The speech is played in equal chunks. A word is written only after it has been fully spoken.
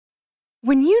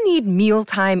When you need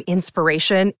mealtime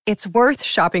inspiration, it's worth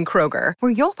shopping Kroger,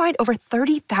 where you'll find over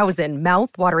 30,000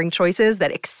 mouth-watering choices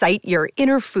that excite your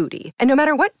inner foodie. And no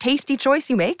matter what tasty choice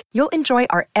you make, you'll enjoy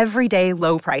our everyday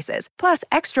low prices, plus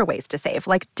extra ways to save,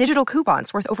 like digital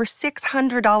coupons worth over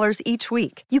 $600 each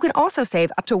week. You can also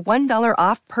save up to $1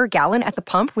 off per gallon at the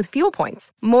pump with fuel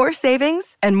points. More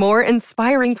savings and more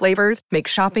inspiring flavors make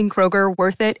shopping Kroger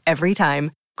worth it every time.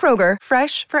 Kroger,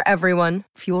 fresh for everyone.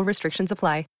 Fuel restrictions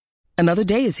apply. Another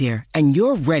day is here, and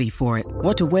you're ready for it.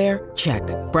 What to wear? Check.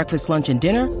 Breakfast, lunch, and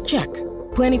dinner? Check.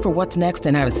 Planning for what's next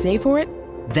and how to save for it?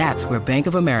 That's where Bank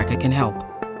of America can help.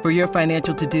 For your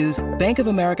financial to-dos, Bank of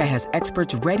America has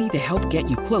experts ready to help get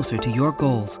you closer to your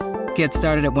goals. Get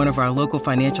started at one of our local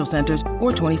financial centers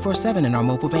or 24/7 in our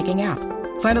mobile banking app.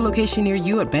 Find a location near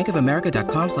you at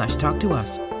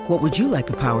bankofamerica.com/talktous. What would you like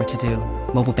the power to do?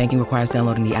 Mobile banking requires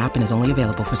downloading the app and is only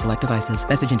available for select devices.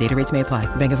 Message and data rates may apply.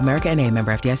 Bank of America N.A.,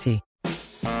 member FDIC.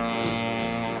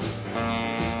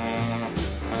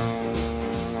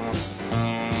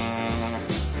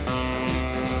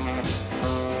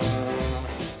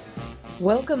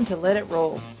 Welcome to Let It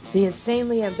Roll, the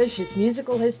insanely ambitious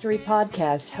musical history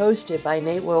podcast hosted by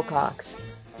Nate Wilcox.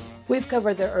 We've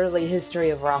covered the early history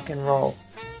of rock and roll,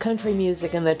 country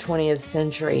music in the 20th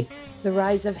century, the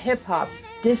rise of hip-hop,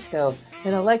 disco,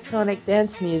 and electronic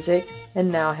dance music,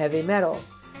 and now heavy metal.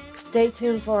 Stay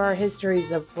tuned for our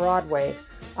histories of Broadway,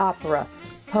 opera,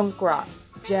 punk rock,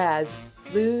 jazz,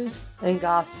 blues, and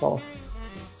gospel.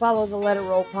 Follow the Let It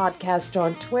Roll podcast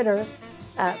on Twitter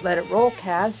at Let It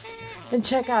Rollcast, and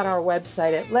check out our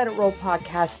website at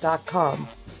letitrollpodcast.com.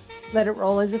 Let It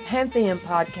Roll is a Pantheon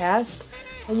podcast,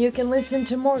 and you can listen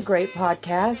to more great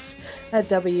podcasts at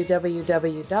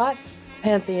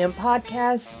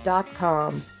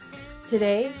www.pantheonpodcast.com.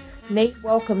 Today, Nate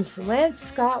welcomes Lance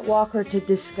Scott Walker to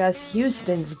discuss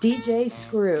Houston's DJ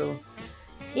Screw.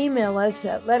 Email us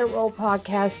at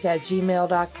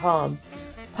letitrollpodcast@gmail.com.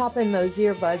 Pop in those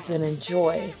earbuds and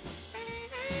enjoy.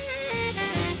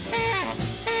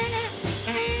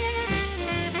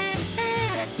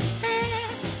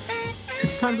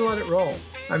 It's time to let it roll.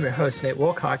 I'm your host, Nate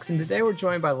Wilcox, and today we're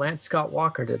joined by Lance Scott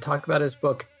Walker to talk about his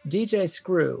book, DJ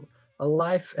Screw, A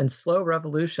Life and Slow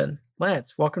Revolution.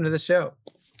 Lance, welcome to the show.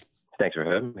 Thanks for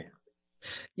having me.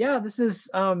 Yeah, this is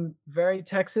very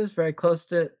Texas, very close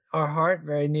to our heart,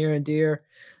 very near and dear.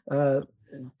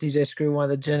 DJ Screw, one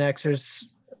of the Gen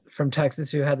Xers from Texas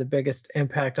who had the biggest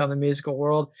impact on the musical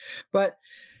world. But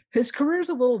his career is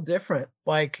a little different.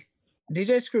 Like,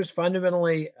 DJ Screw is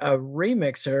fundamentally a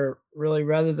remixer, really,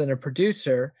 rather than a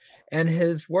producer, and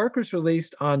his work was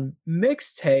released on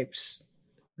mixtapes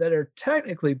that are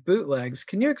technically bootlegs.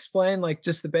 Can you explain, like,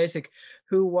 just the basic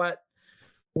who, what,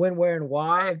 when, where, and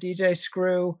why of DJ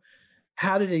Screw?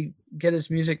 How did he get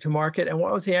his music to market, and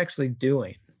what was he actually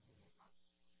doing?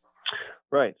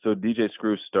 Right. So DJ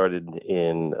Screw started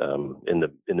in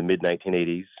the mid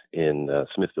 1980s in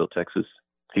Smithville, Texas.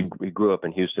 He grew up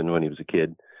in Houston when he was a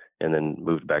kid, and then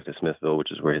moved back to Smithville,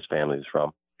 which is where his family is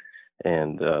from.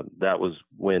 And that was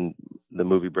when the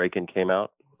movie Breakin' came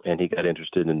out, and he got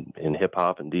interested in hip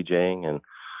hop and DJing, and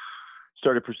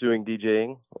started pursuing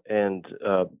DJing, and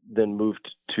then moved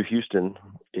to Houston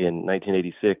in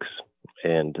 1986,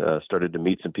 and started to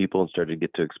meet some people and started to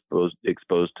get to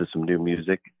exposed to some new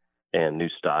music and new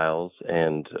styles.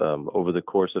 And over the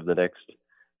course of the next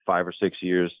 5 or 6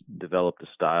 years, developed a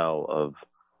style of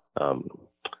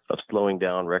slowing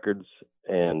down records,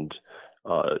 and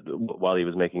while he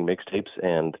was making mixtapes,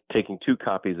 and taking 2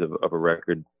 copies of a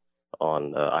record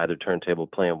on either turntable,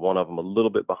 playing one of them a little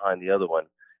bit behind the other one,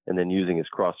 and then using his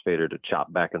crossfader to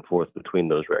chop back and forth between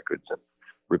those records and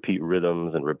repeat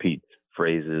rhythms and repeat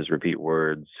phrases, repeat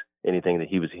words, anything that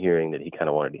he was hearing that he kind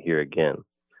of wanted to hear again.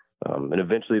 And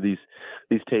eventually these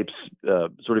tapes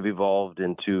sort of evolved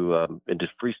into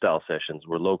freestyle sessions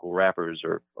where local rappers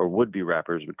or would-be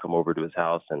rappers would come over to his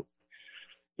house, and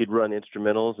he'd run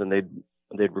instrumentals, and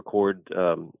they'd record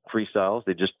freestyles.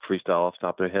 They'd just freestyle off the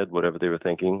top of their head, whatever they were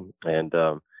thinking. And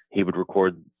he would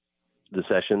record the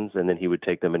sessions, and then he would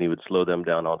take them and he would slow them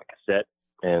down on a cassette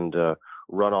and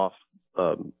run off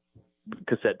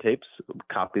cassette tapes,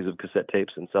 copies of cassette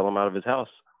tapes, and sell them out of his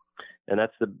house. And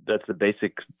that's the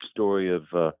basic story of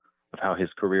how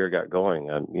his career got going.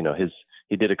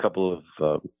 He did a couple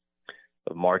of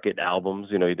market albums.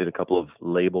 He did a couple of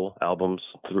label albums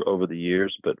over the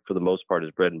years, but for the most part,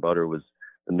 his bread and butter was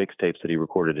the mixtapes that he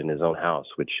recorded in his own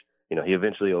house, which, he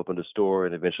eventually opened a store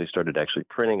and eventually started actually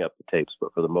printing up the tapes.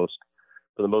 But for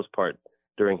the most part,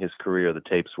 during his career, the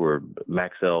tapes were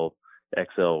Maxell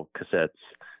XL cassettes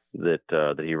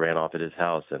that he ran off at his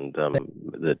house, and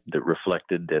that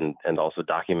reflected and also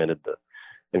documented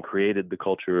and created the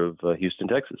culture of Houston,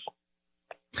 Texas.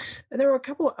 And there were a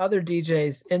couple of other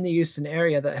DJs in the Houston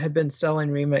area that had been selling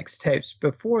remix tapes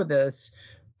before this,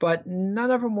 but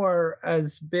none of them were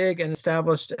as big and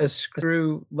established as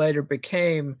Screw later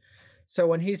became. So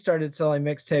when he started selling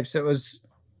mixtapes, it was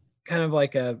kind of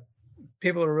like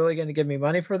people are really going to give me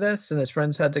money for this, and his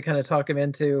friends had to kind of talk him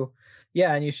into,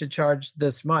 yeah, and you should charge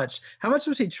this much. How much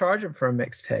was he charging for a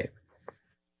mixtape?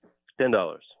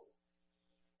 $10.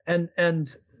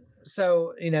 And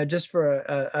so, just for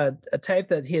a tape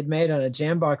that he had made on a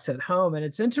Jambox at home. And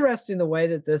it's interesting the way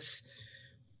that this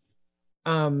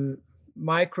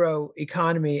micro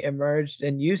economy emerged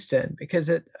in Houston, because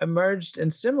it emerged in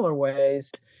similar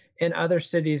ways in other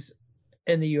cities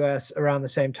in the U.S. around the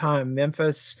same time.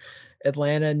 Memphis,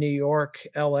 Atlanta, New York,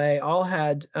 L.A. all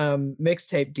had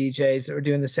mixtape DJs that were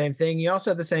doing the same thing. You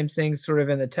also have the same thing sort of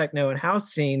in the techno and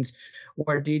house scenes,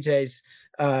 where DJs,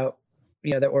 that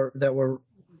were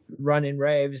running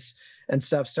raves and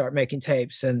stuff, start making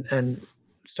tapes and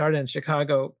started in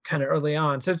Chicago kind of early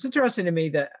on. So it's interesting to me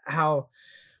that how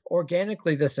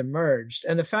organically this emerged,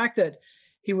 and the fact that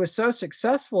he was so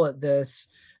successful at this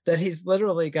that he's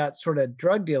literally got sort of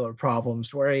drug dealer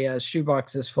problems, where he has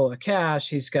shoeboxes full of cash.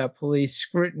 He's got police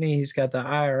scrutiny. He's got the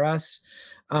IRS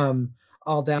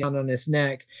all down on his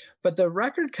neck. But the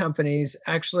record companies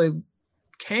actually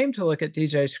came to look at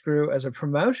DJ Screw as a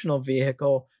promotional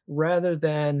vehicle rather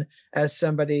than as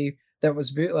somebody that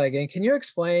was bootlegging. Can you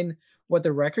explain what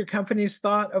the record companies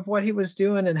thought of what he was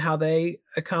doing and how they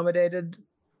accommodated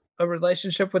a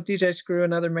relationship with DJ Screw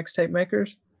and other mixtape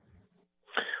makers?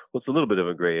 Well, it's a little bit of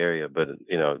a gray area, but,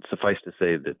 suffice to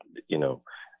say that,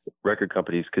 record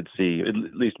companies could see, at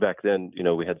least back then,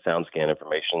 we had SoundScan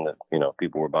information that,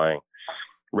 people were buying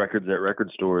records at record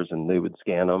stores and they would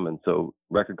scan them. And so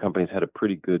record companies had a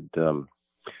pretty good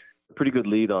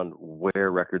lead on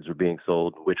where records were being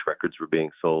sold, which records were being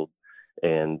sold.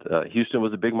 And Houston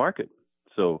was a big market.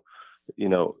 So,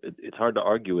 it's hard to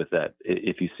argue with that.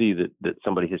 If you see that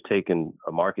somebody has taken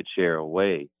a market share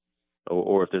away,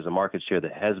 or if there's a market share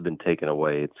that has been taken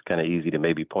away, it's kind of easy to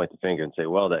maybe point the finger and say,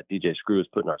 well, that DJ Screw is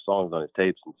putting our songs on his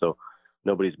tapes, and so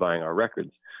nobody's buying our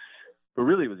records. But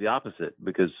really, it was the opposite,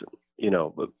 because,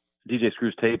 DJ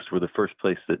Screw's tapes were the first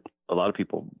place that a lot of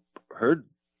people heard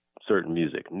certain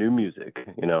music, new music.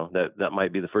 That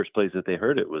might be the first place that they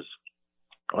heard it was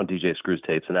on DJ Screw's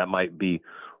tapes, and that might be,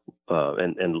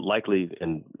 and likely,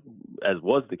 and as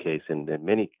was the case in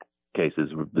many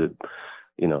cases,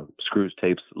 Screw's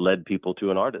tapes led people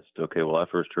to an artist. Okay, well, I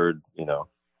first heard,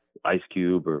 Ice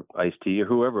Cube or Ice-T or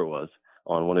whoever it was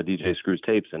on one of DJ Screw's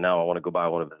tapes, and now I want to go buy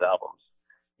one of his albums.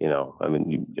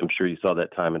 I'm sure you saw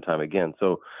that time and time again.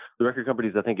 So the record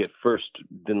companies, I think, at first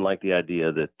didn't like the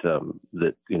idea that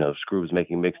Screw was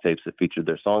making mixtapes that featured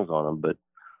their songs on them. But,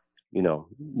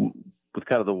 with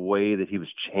kind of the way that he was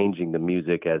changing the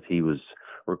music as he was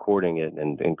recording it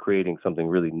and creating something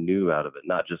really new out of it,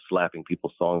 not just slapping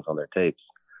people's songs on their tapes.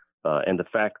 And the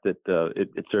fact that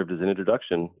it served as an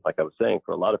introduction, like I was saying,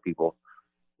 for a lot of people.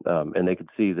 And they could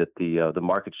see that the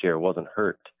market share wasn't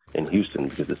hurt in Houston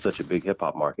because it's such a big hip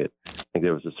hop market. I think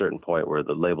there was a certain point where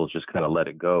the labels just kind of let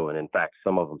it go. And in fact,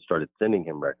 some of them started sending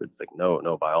him records. Like,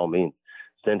 no, by all means,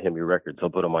 send him your records. He'll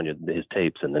put them on his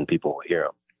tapes, and then people will hear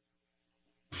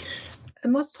them.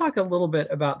 And let's talk a little bit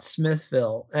about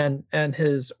Smithville and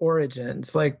his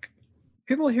origins. Like,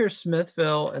 people hear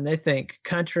Smithville and they think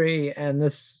country and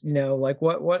this,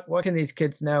 what can these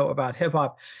kids know about hip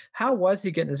hop? How was he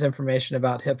getting his information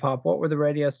about hip hop? What were the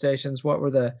radio stations? What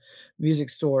were the music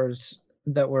stores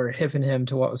that were hipping him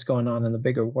to what was going on in the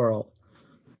bigger world?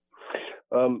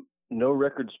 No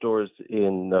record stores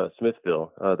in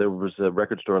Smithville. There was a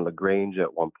record store in LaGrange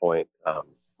at one point.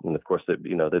 And of course, that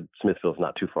Smithville's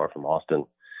not too far from Austin.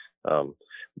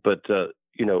 But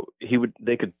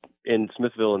they could, in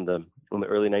Smithville in the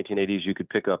early 1980s, you could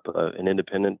pick up an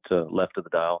independent left of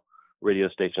the dial radio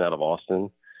station out of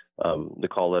Austin. The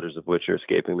call letters of which are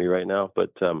escaping me right now, but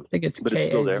I think it's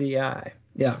KAZI.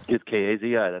 Yeah, it's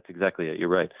KAZI. That's exactly it. You're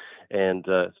right. And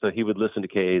so he would listen to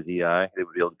KAZI. They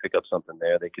would be able to pick up something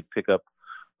there. They could pick up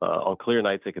on clear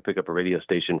nights. They could pick up a radio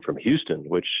station from Houston,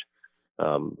 which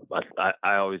I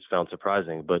always found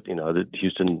surprising. But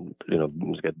Houston,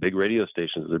 has got big radio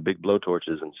stations. They're big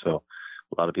blowtorches, and so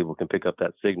a lot of people can pick up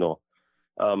that signal.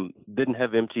 Didn't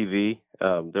have MTV.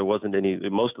 There wasn't any.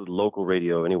 Most of the local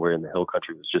radio anywhere in the Hill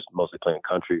Country was just mostly playing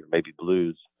country or maybe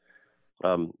blues.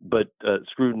 But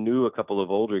Screw knew a couple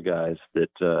of older guys that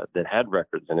had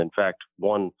records, and in fact,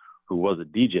 one who was a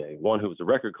DJ, one who was a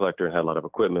record collector and had a lot of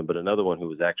equipment, but another one who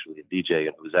was actually a DJ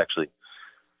and who was actually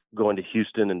going to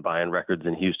Houston and buying records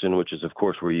in Houston, which is, of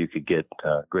course, where you could get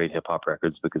great hip hop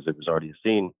records because there was already a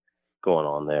scene going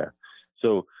on there.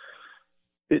 So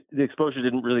the exposure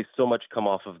didn't really so much come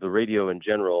off of the radio in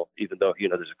general, even though,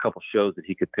 there's a couple shows that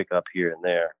he could pick up here and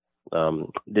there.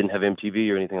 Didn't have MTV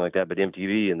or anything like that, but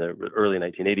MTV in the early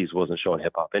 1980s wasn't showing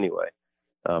hip hop anyway.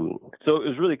 So it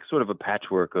was really sort of a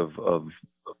patchwork of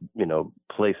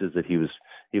places that he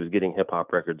was getting hip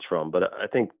hop records from. But I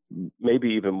think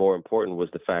maybe even more important was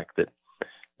the fact that,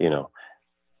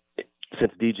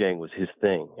 since DJing was his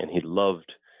thing, and he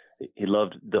loved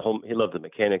the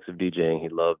mechanics of DJing. He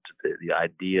loved the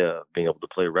idea of being able to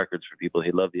play records for people.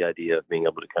 He loved the idea of being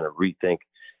able to kind of rethink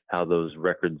how those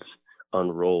records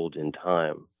unrolled in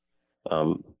time.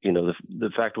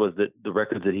 The fact was that the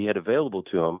records that he had available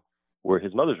to him were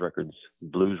his mother's records,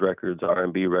 blues records,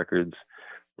 R&B records.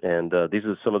 And these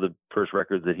are some of the first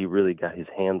records that he really got his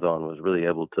hands on, was really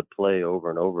able to play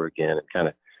over and over again and kind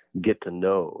of get to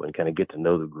know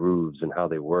the grooves and how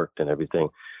they worked and everything.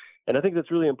 And I think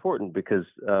that's really important because,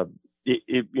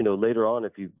 later on,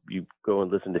 if you go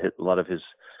and listen to a lot of his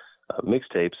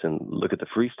mixtapes and look at the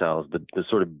freestyles, the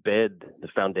sort of bed, the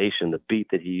foundation, the beat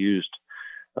that he used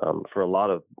for a lot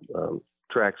of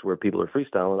tracks where people are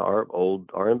freestyling are old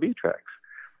R&B tracks.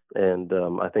 And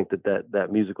I think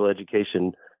that musical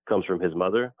education comes from his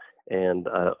mother. And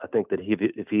I think that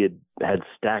if he had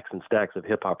stacks and stacks of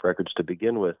hip hop records to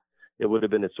begin with, it would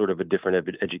have been a sort of a different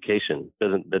education.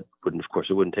 It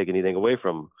wouldn't take anything away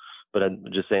from him. But I'm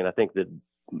just saying, I think that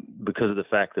because of the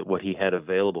fact that what he had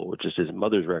available, which is his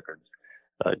mother's records,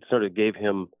 it sort of gave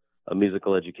him a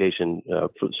musical education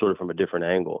sort of from a different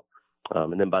angle.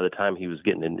 And then by the time he was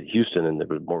getting into Houston and there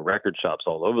were more record shops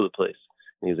all over the place,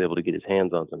 and he was able to get his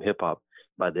hands on some hip hop,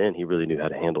 by then he really knew how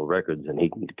to handle records, and he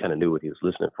kind of knew what he was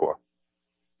listening for.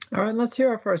 All right, let's hear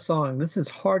our first song. This is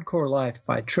Hardcore Life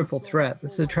by Triple Threat.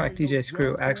 This is a track DJ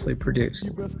Screw actually produced.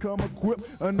 You best come equipped,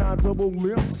 a 9-double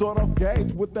limb, sort of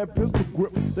gauge with that pistol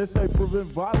grip. They say prevent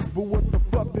violence, but what the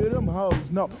fuck did them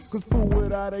hoes know? Cause fool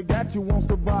without a got you won't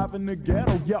survive in the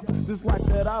ghetto. Yeah, just like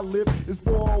that I live is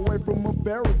far away from a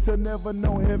fairy to never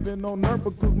know heaven on earth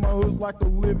because my hood's like a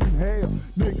living hell.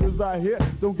 Niggas out here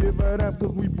don't give a damn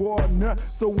cause we bored now.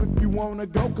 So if you wanna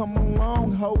go, come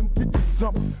along, ho, and get you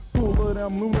something. Full of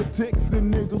them lunatics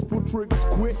and niggas pull triggers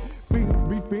quick. Fiends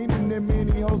be fiending and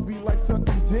many hoes be like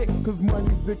sucking dick. Cause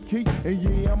money's the key and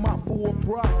yeah, I'm out for a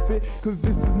profit. Cause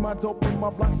this is my dope in my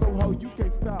block, so ho, you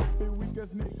can't stop it. We guess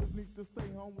niggas need to stay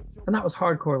home with your... And that was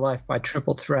Hardcore Life by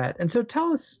Triple Threat. And so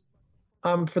tell us,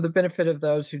 for the benefit of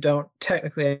those who don't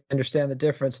technically understand the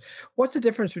difference, what's the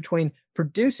difference between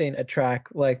producing a track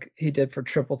like he did for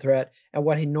Triple Threat and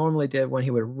what he normally did when he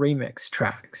would remix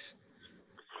tracks?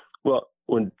 Well,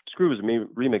 when Screw was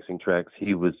remixing tracks,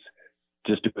 he was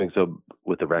just doing so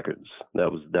with the records. That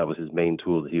was his main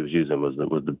tool that he was using was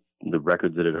the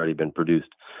records that had already been produced.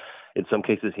 In some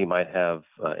cases, he might have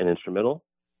an instrumental.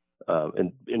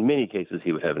 In many cases,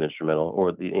 he would have an instrumental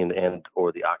or the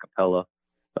acapella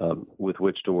with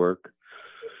which to work,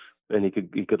 and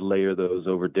he could layer those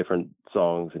over different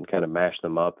songs and kind of mash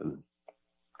them up and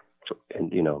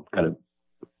kind of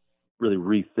really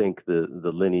rethink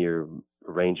the linear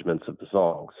arrangements of the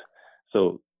songs.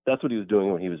 So that's what he was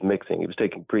doing when he was mixing. He was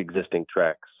taking pre-existing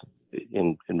tracks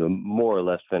in a more or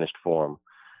less finished form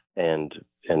and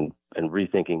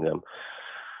rethinking them.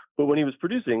 But when he was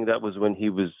producing, that was when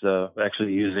he was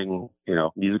actually using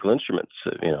musical instruments,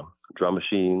 drum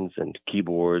machines and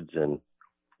keyboards and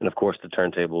of course the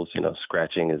turntables.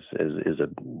 Scratching is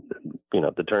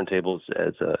the turntables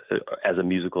as a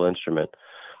musical instrument.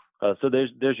 So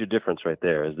there's your difference right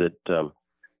there. Is that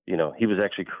he was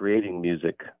actually creating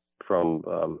music from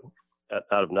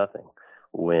out of nothing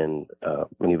when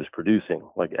he was producing,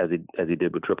 like as he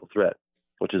did with Triple Threat,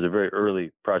 which is a very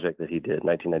early project that he did,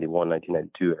 1991,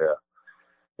 1992 era.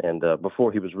 And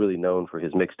before he was really known for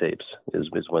his mixtapes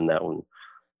is when that one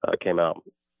came out.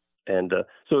 And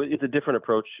so it's a different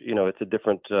approach. It's a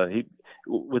different,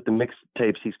 with the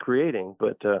mixtapes he's creating,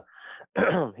 but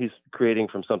he's creating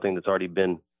from something that's already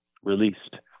been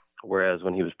released. Whereas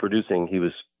when he was producing, he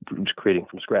was creating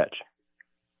from scratch.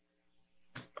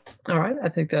 All right. I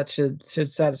think that should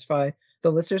satisfy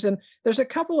the listeners. And there's a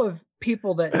couple of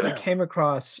people that he came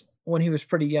across when he was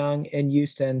pretty young in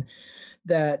Houston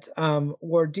that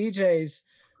were DJs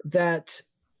that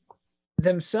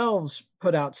themselves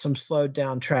put out some slowed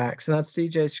down tracks. And that's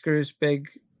DJ Screw's big,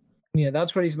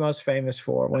 that's what he's most famous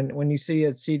for. When you see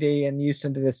a CD in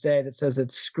Houston to this day that says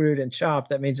it's screwed and chopped,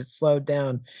 that means it's slowed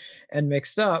down and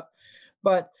mixed up.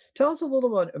 But tell us a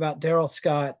little bit about Daryl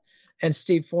Scott and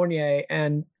Steve Fournier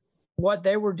and what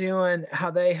they were doing, how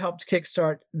they helped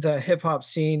kickstart the hip hop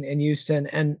scene in Houston,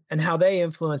 and how they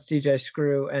influenced DJ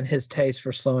Screw and his taste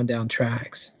for slowing down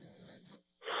tracks.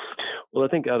 Well, I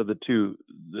think out of the two,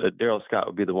 Daryl Scott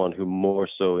would be the one who more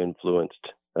so influenced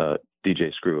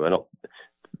DJ Screw. I don't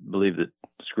believe that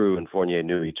Screw and Fournier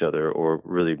knew each other or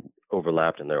really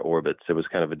overlapped in their orbits. It was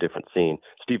kind of a different scene.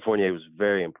 Steve Fournier was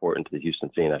very important to the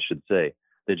Houston scene, I should say.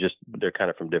 They're kind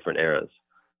of from different eras.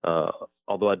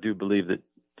 Although I do believe that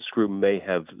Screw may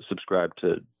have subscribed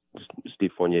to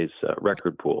Steve Fournier's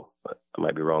record pool. I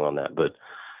might be wrong on that, but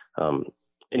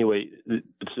anyway,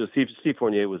 so Steve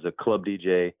Fournier was a club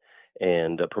DJ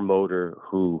and a promoter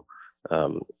who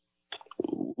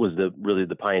was really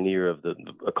the pioneer of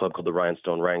a club called the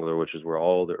Rhinestone Wrangler, which is where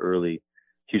all the early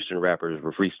Houston rappers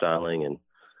were freestyling and,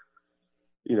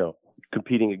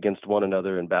 competing against one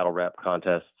another in battle rap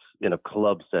contests in a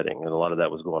club setting. And a lot of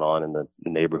that was going on in the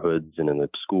neighborhoods and in the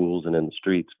schools and in the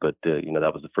streets. But,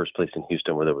 that was the first place in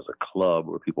Houston where there was a club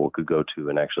where people could go to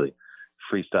and actually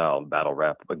freestyle and battle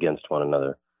rap against one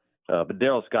another. But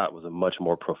Daryl Scott was a much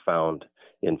more profound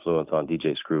influence on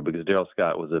DJ Screw because Daryl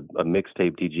Scott was a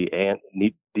mixtape DJ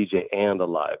and a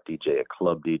live DJ, a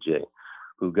club DJ,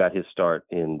 who got his start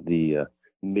in the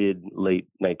late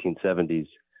 1970s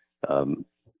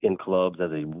in clubs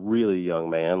as a really young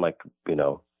man,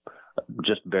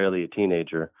 just barely a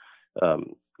teenager,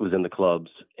 was in the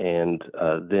clubs, and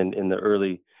then in the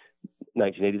early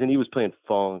 1980s, and he was playing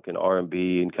funk and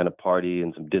R&B and kind of party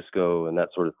and some disco and that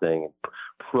sort of thing,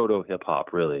 proto hip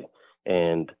hop really.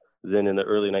 And then in the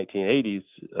early 1980s,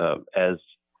 as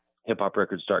hip hop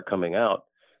records start coming out,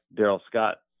 Daryl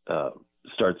Scott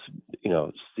starts,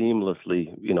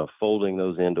 seamlessly, folding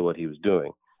those into what he was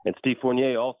doing. And Steve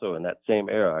Fournier also in that same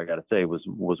era, I got to say, was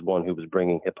one who was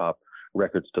bringing hip hop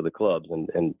records to the clubs, and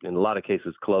in a lot of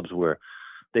cases, clubs where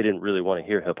they didn't really want to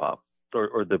hear hip hop,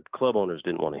 or the club owners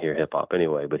didn't want to hear hip hop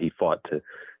anyway. But he fought to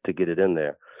get it in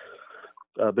there.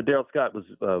 But Daryl Scott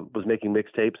was making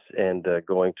mixtapes and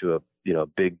going to a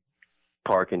big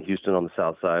park in Houston on the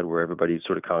South Side where everybody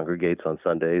sort of congregates on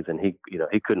Sundays, and he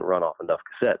couldn't run off enough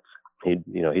cassettes.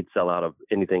 He'd sell out of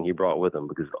anything he brought with him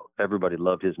because everybody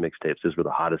loved his mixtapes. These were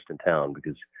the hottest in town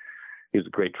because he was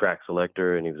a great track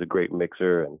selector and he was a great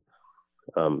mixer, and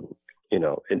and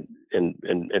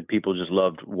people just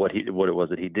loved what it was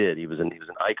that he did. He was an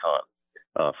icon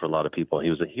for a lot of people.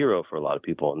 He was a hero for a lot of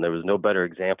people, and there was no better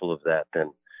example of that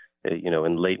than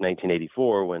in late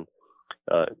 1984 when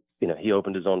he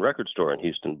opened his own record store in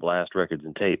Houston, Blast Records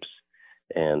and Tapes.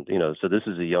 And, so this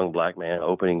is a young black man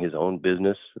opening his own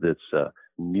business that's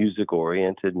music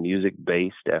oriented, music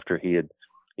based, after he had,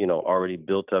 already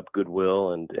built up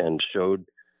goodwill and showed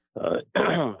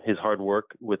his hard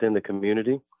work within the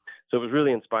community. So it was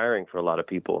really inspiring for a lot of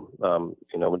people, when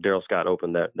Daryl Scott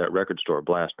opened that record store,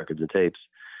 Blast Records and Tapes.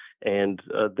 And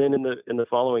then in the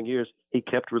following years, he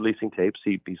kept releasing tapes.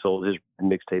 He sold his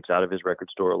mixtapes out of his record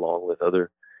store along with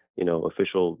other,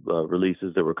 official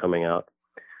releases that were coming out.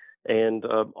 And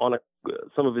on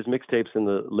some of his mixtapes in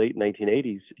the late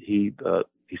 1980s, he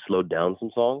slowed down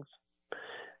some songs,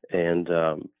 and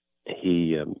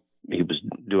he was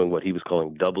doing what he was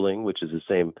calling doubling, which is the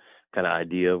same kind of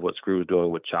idea of what Screw was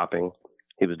doing with chopping.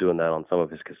 He was doing that on some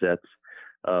of his cassettes,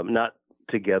 not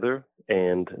together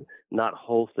and not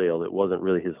wholesale. It wasn't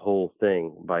really his whole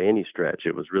thing by any stretch.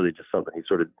 It was really just something he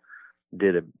sort of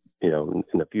did,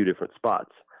 in a few different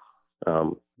spots.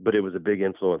 But it was a big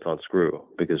influence on Screw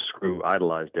because Screw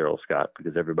idolized Daryl Scott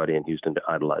because everybody in Houston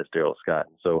idolized Daryl Scott.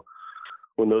 And so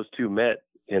when those two met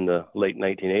in the late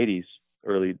 1980s,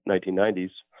 early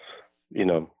 1990s,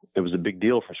 it was a big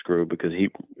deal for Screw because he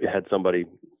had somebody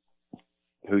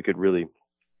who he could really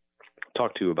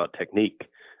talk to about technique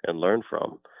and learn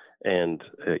from. And,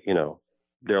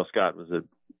 Daryl Scott was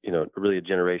really a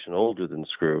generation older than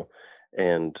Screw,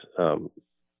 and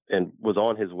was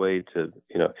on his way to,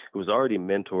 was already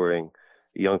mentoring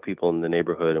young people in the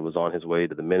neighborhood and was on his way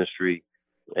to the ministry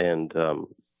and,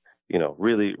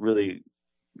 really, really,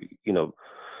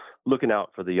 looking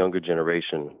out for the younger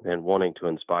generation and wanting to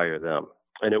inspire them.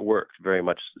 And it worked very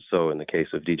much so in the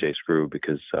case of DJ Screw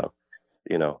because,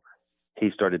 he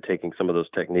started taking some of those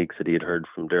techniques that he had heard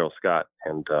from Daryl Scott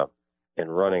and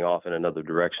running off in another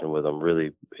direction with them,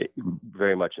 really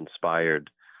very much inspired.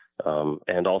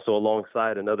 And also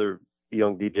alongside another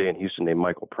young DJ in Houston named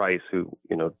Michael Price, who,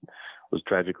 was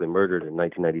tragically murdered in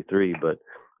 1993, but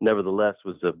nevertheless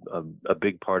was a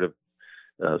big part of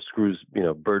Screw's,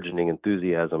 burgeoning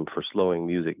enthusiasm for slowing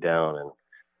music down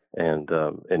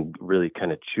and really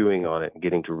kind of chewing on it and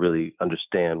getting to really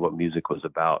understand what music was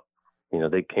about.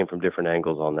 They came from different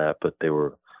angles on that, but they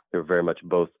were very much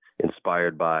both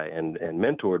inspired by and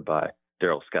mentored by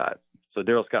Darrell Scott. So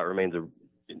Darrell Scott remains an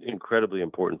incredibly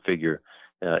important figure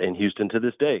in Houston to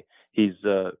this day. He's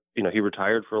he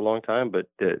retired for a long time, but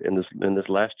in this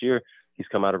last year, he's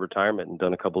come out of retirement and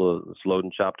done a couple of slowed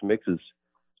and chopped mixes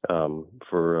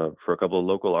for a couple of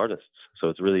local artists. So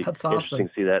it's really interesting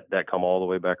to see that come all the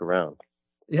way back around.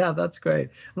 Yeah, that's great.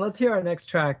 And let's hear our next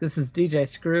track. This is DJ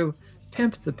Screw,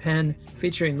 Pimp the Pen,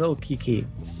 featuring Lil Keke.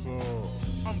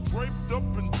 I'm draped up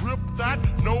and dripped out,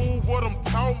 know what I'm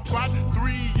talking about.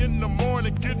 3 in the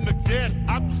morning, getting the gat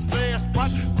out the stash spot.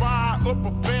 Fire up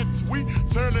a fat sweet,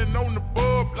 turning on the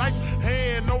bulb lights.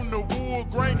 Hand on the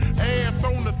wood grain, ass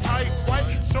on the tight white.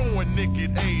 Showing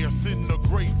naked ass in the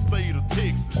great state of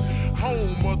Texas.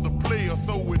 Home of the player,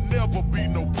 so it never be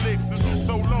no plexus.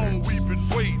 So long we've been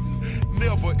waiting,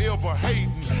 never ever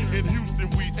hating. In Houston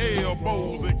we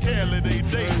elbows, and Cali they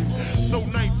dating. So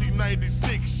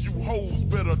 1996, you hoes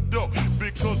better duck,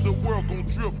 because the world gon'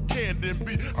 drip candy and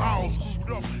be all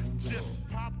screwed up. Just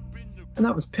pop in your... And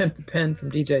that was Pimp the Pen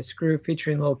from DJ Screw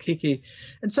featuring Lil Keke.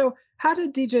 And so how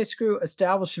did DJ Screw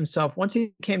establish himself once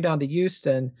he came down to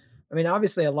Houston? I mean,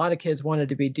 obviously a lot of kids wanted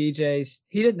to be DJs.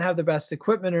 He didn't have the best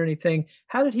equipment or anything.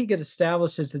 How did he get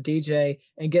established as a DJ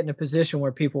and get in a position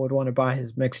where people would want to buy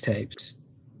his mixtapes?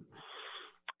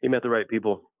 He met the right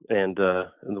people. And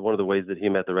one of the ways that he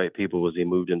met the right people was he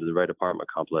moved into the right apartment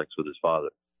complex with his father.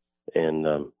 And,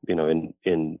 in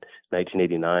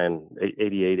 1989,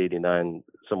 88, 89,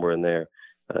 somewhere in there,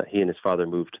 he and his father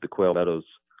moved to the Quail Meadows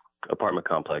apartment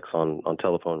complex on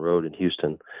Telephone Road in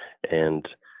Houston. And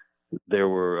there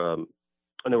were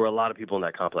a lot of people in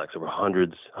that complex. There were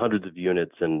hundreds of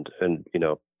units and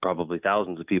probably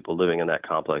thousands of people living in that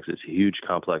complex. It's a huge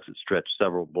complex. It stretched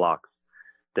several blocks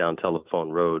down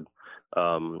Telephone Road.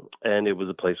 And it was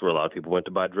a place where a lot of people went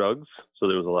to buy drugs. So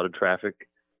there was a lot of traffic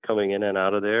coming in and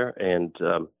out of there. And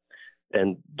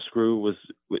Screw was,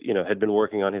 had been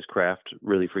working on his craft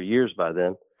really for years by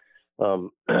then.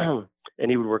 And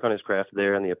he would work on his craft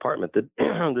there in the apartment.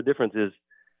 The difference is,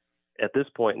 at this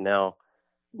point now,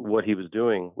 what he was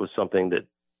doing was something that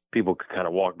people could kind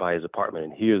of walk by his apartment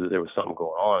and hear that there was something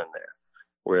going on in there.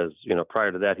 Whereas,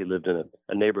 prior to that, he lived in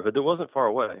a neighborhood that wasn't far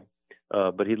away.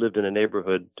 But he lived in a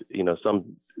neighborhood,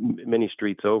 many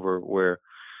streets over, where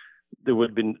there would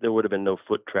have been no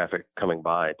foot traffic coming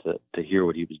by to hear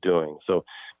what he was doing. So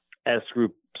as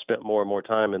Screw spent more and more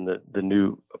time in the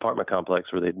new apartment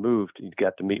complex where they'd moved, he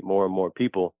got to meet more and more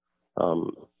people.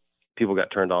 People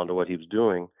got turned on to what he was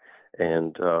doing.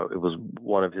 And it was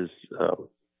one of his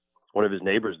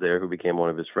neighbors there who became one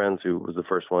of his friends, who was the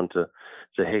first one to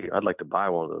say, "Hey, I'd like to buy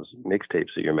one of those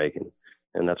mixtapes that you're making."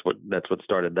 And that's what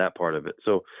started that part of it.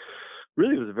 So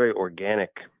really, it was a very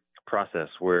organic process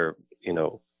where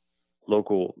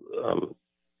local,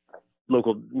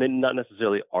 not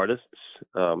necessarily artists,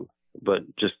 but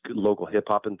just local hip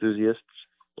hop enthusiasts.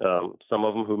 Some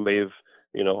of them who may have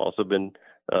also been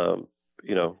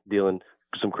dealing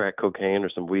some crack cocaine or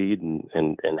some weed and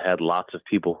had lots of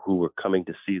people who were coming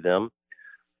to see them.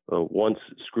 Once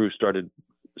Screw started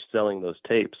selling those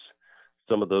tapes,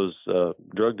 some of those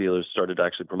drug dealers started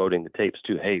actually promoting the tapes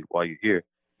too. "Hey, while you're here,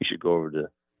 you should go over to,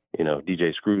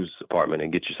 DJ Screw's apartment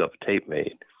and get yourself a tape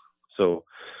made." So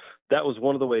that was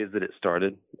one of the ways that it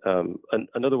started.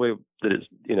 Another way that it's,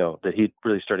 that he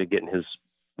really started getting his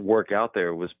work out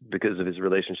there was because of his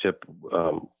relationship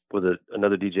with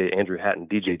another DJ, Andrew Hatton,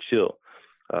 DJ Chill,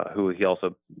 who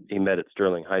he met at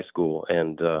Sterling High School,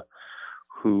 and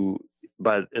who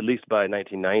at least by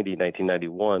 1990,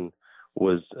 1991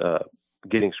 was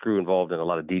getting Screw involved in a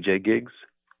lot of DJ gigs.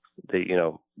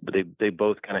 They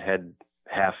both kind of had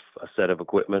half a set of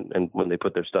equipment, and when they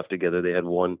put their stuff together, they had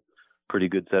one pretty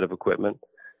good set of equipment.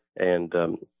 And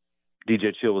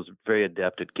DJ Chill was very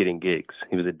adept at getting gigs.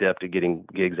 He was adept at getting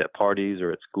gigs at parties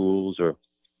or at schools or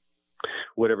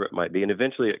whatever it might be, and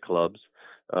eventually at clubs.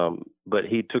 But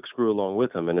he took Screw along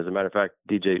with him. And as a matter of fact,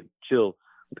 DJ Chill,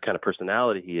 the kind of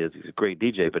personality he is, he's a great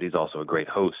DJ, but he's also a great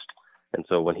host. And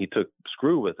so when he took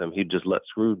Screw with him, he'd just let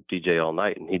Screw DJ all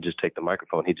night, and he'd just take the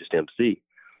microphone, he'd just MC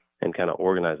and kind of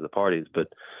organize the parties. But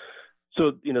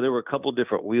so, there were a couple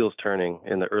different wheels turning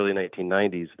in the early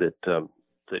 1990s that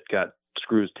got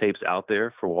Screw's tapes out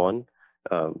there, for one,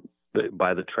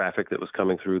 by the traffic that was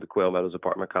coming through the Quail Meadows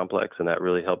apartment complex. And that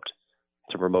really helped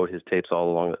to promote his tapes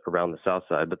all around the South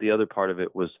Side. But the other part of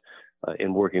it was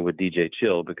in working with DJ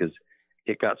Chill, because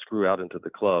it got Screw out into the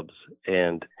clubs,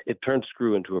 and it turned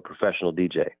Screw into a professional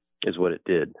DJ, is what it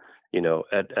did.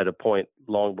 At a point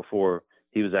long before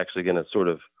he was actually going to sort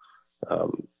of,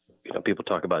 people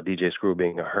talk about DJ Screw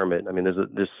being a hermit. I mean,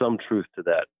 there's some truth to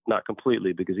that, not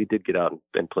completely, because he did get out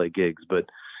and play gigs, but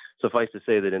suffice to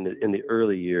say that in the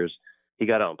early years, he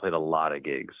got out and played a lot of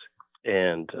gigs,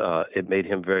 and it made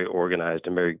him very organized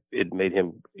and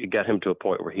it got him to a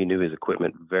point where he knew his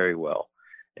equipment very well,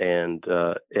 and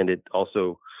it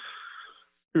also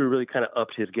really kind of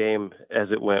upped his game as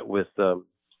it went with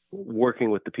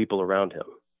working with the people around him.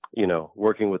 You know,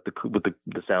 working with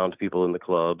the sound people in the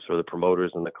clubs, or the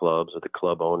promoters in the clubs, or the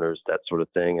club owners, that sort of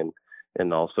thing,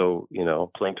 and also, you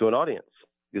know, playing to an audience,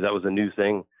 because that was a new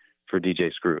thing for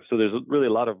DJ Screw. So there's really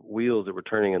a lot of wheels that were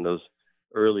turning in those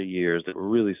early years that were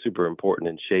really super important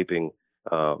in shaping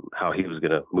how he was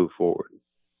going to move forward.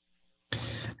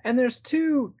 And there's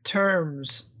two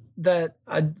terms that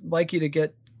I'd like you to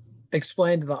get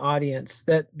explained to the audience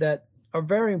that are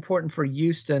very important for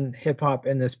Houston hip hop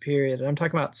in this period. And I'm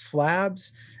talking about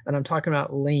slabs, and I'm talking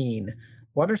about lean.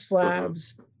 What are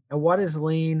slabs, and what is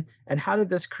lean, and how did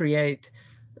this create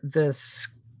this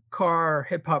car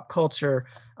hip hop culture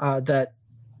that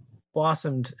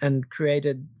blossomed and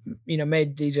created, you know,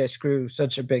 made DJ Screw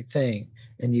such a big thing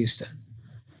in Houston?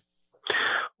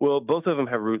 Well, both of them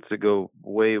have roots that go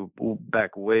way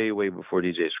back, way before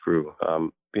DJ Screw.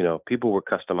 You know, people were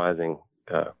customizing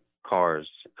cars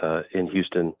in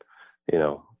Houston, you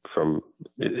know, from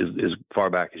as far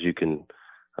back as you can,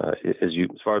 as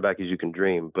far back as you can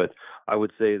dream. But I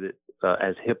would say that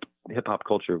as hip hop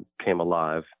culture came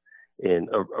alive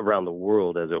around the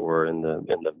world, as it were, in the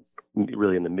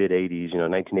mid 80s, you know,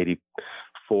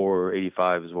 1984,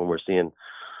 85 is when we're seeing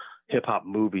hip hop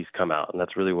movies come out, and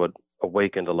that's really what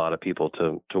awakened a lot of people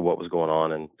to what was going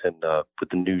on and with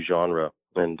the new genre.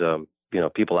 And you know,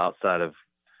 people outside of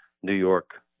New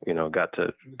York, you know, got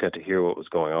to hear what was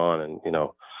going on, and, you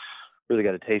know, really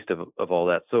got a taste of all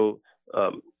that. So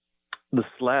the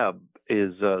slab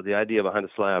is the idea behind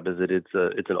the slab is that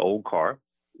it's an old car,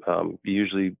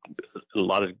 usually in a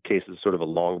lot of cases sort of a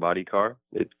long body car.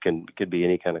 It could be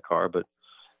any kind of car, but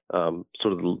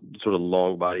sort of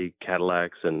long body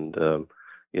Cadillacs and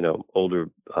you know, older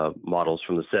models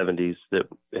from the 70s that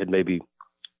had maybe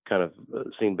kind of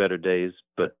seen better days,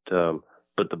 but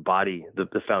the body,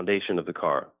 the foundation of the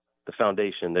car, the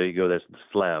foundation, there you go, that's the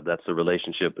slab. That's the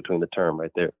relationship between the term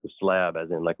right there. The slab, as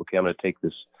in, like, okay, I'm going to take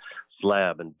this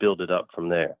slab and build it up from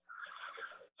there.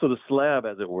 So the slab,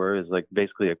 as it were, is like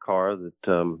basically a car that,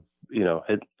 you know,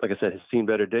 like I said, has seen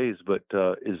better days, but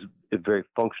is very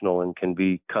functional and can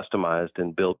be customized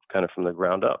and built kind of from the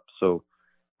ground up. So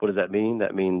what does that mean?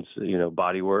 That means, you know,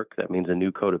 body work. That means a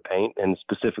new coat of paint, and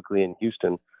specifically in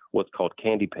Houston, what's called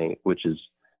candy paint, which is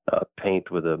paint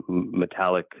with a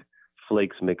metallic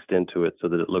flakes mixed into it so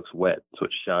that it looks wet, so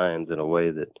it shines in a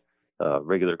way that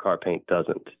regular car paint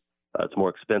doesn't. It's more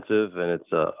expensive, and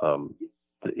it's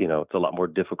you know, it's a lot more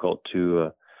difficult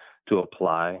to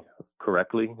apply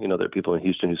correctly. You know, there are people in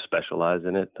Houston who specialize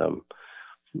in it.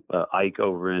 Ike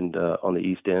over on the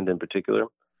East End in particular,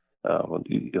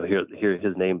 you'll hear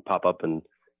his name pop up in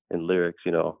lyrics.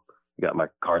 You know, got my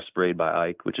car sprayed by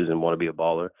Ike, which is in "Wanna Be a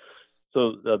Baller."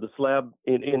 So the slab,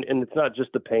 and it's not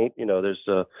just the paint. You know, there's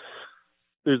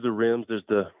the rims, there's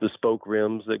the spoke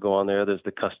rims that go on there. There's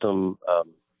the custom,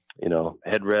 you know,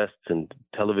 headrests and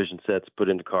television sets put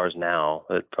into cars now.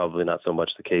 That's probably not so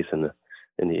much the case in the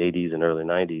 80s and early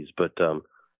 90s. But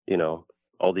you know,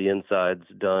 all the insides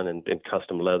done in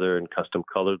custom leather and custom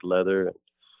colored leather.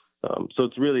 So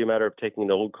it's really a matter of taking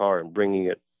an old car and bringing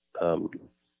it,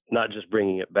 not just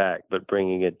bringing it back, but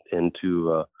bringing it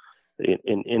into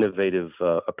an innovative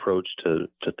approach to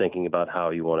thinking about how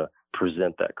you want to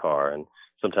present that car. And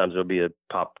sometimes there'll be a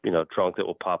trunk that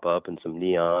will pop up and some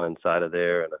neon inside of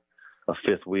there and a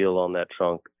fifth wheel on that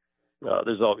trunk.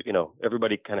 There's all, you know,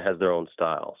 everybody kind of has their own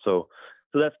style. So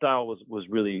that style was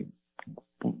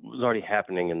already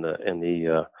happening in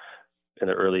the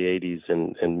early 80s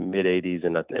and mid 80s.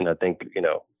 And I think, you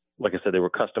know, like I said, there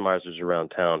were customizers around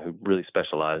town who really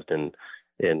specialized in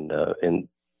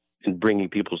bringing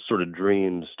people's sort of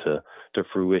dreams to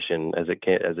fruition as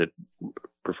it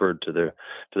referred to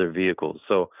their vehicles.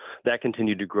 So that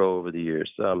continued to grow over the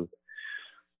years.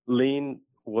 Lean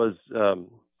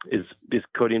is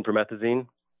codeine promethazine,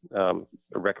 a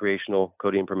recreational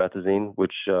codeine promethazine,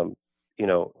 which you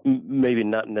know, maybe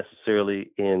not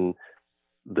necessarily in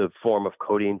the form of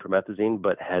codeine promethazine,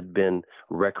 but had been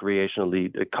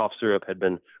cough syrup had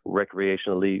been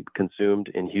recreationally consumed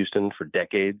in Houston for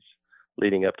decades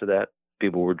leading up to that.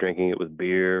 People were drinking it with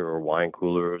beer or wine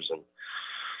coolers. And,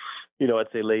 you know,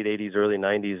 I'd say late 80s, early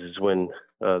 90s is when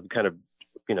kind of,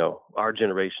 you know, our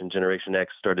Generation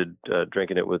X, started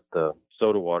drinking it with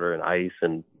soda water and ice.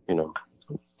 And, you know,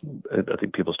 I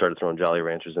think people started throwing Jolly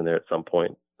Ranchers in there at some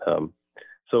point.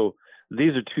 So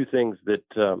these are two things that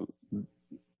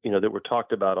that were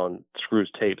talked about on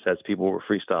Screw's tapes as people were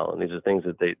freestyling. These are things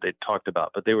that they talked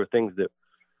about, but they were things that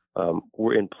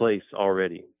were in place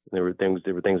already. There were things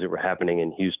that were happening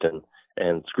in Houston,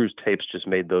 and Screw's tapes just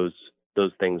made those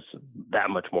things that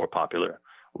much more popular.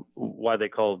 Why they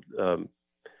called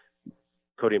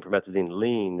codeine promethazine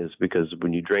lean is because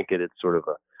when you drink it, it's sort of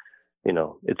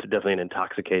it's definitely an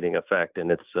intoxicating effect,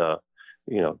 and it's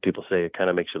people say it kind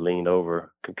of makes you lean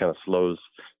over, kind of slows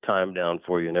time down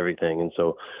for you and everything. And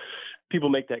so people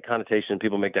make that connotation,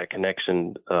 people make that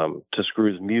connection to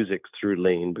Screw's music through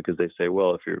lean, because they say,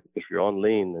 well, if you're on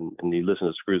lean and you listen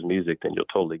to Screw's music, then you'll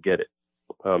totally get it.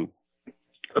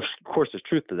 Of course, there's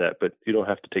truth to that, but you don't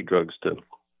have to take drugs to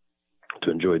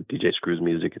enjoy DJ Screw's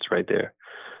music. It's right there,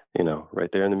 right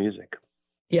there in the music.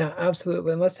 Yeah,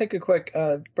 absolutely. And let's take a quick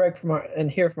break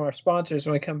and hear from our sponsors.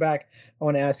 When we come back, I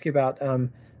want to ask you about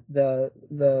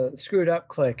the Screwed Up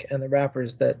Clique and the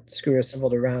rappers that Screw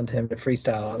assembled around him to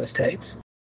freestyle on his tapes.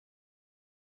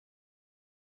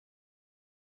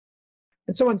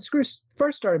 And so when Screw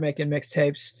first started making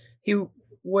mixtapes, he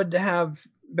would have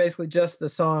basically just the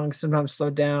song, sometimes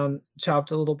slowed down,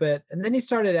 chopped a little bit, and then he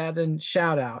started adding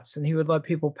shout outs, and he would let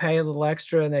people pay a little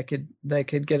extra, and they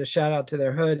could get a shout out to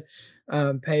their hood,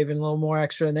 pay even a little more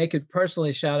extra, and they could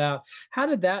personally shout out. How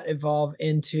did that evolve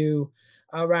into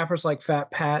rappers like Fat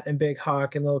Pat and Big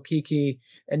Hawk and Lil Keke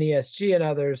and ESG and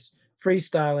others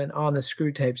freestyling on the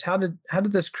Screw tapes? How did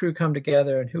this crew come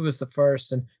together, and who was the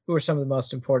first, and who were some of the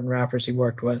most important rappers he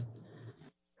worked with?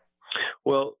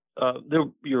 Well,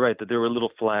 you're right that there were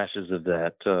little flashes of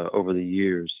that over the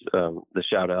years, the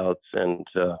shout outs, and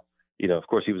of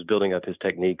course he was building up his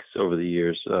techniques over the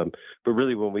years. But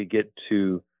really, when we get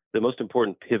to the most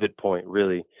important pivot point,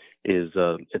 really is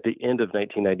at the end of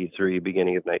 1993,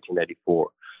 beginning of 1994,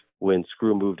 when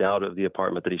Screw moved out of the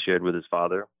apartment that he shared with his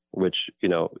father, which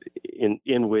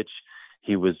in which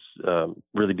he was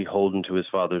really beholden to his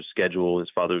father's schedule,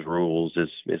 his father's rules,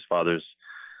 his father's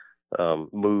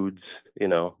moods.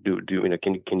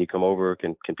 Can you come over?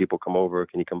 Can people come over?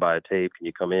 Can you come buy a tape? Can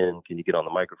you come in? Can you get on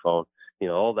the microphone?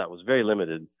 All that was very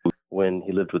limited when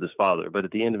he lived with his father. But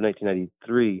at the end of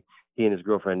 1993, he and his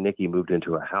girlfriend Nikki moved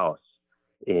into a house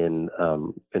in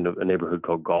a neighborhood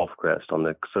called Gulfcrest on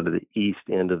the sort of the east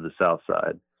end of the South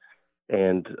Side.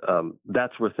 And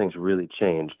that's where things really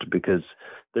changed, because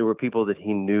there were people that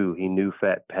he knew. He knew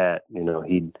Fat Pat. He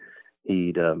knew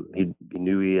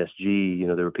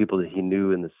ESG. There were people that he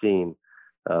knew in the scene.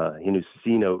 He knew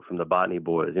C-Note from the Botany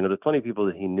Boys. There's plenty of people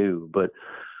that he knew. But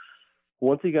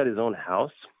once he got his own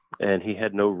house and he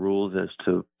had no rules as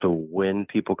to when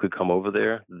people could come over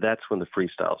there, that's when the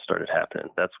freestyle started happening.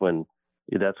 That's when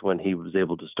he was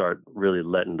able to start really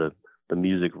letting the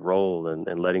music roll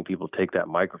and letting people take that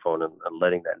microphone and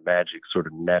letting that magic sort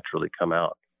of naturally come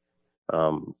out.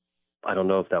 I don't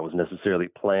know if that was necessarily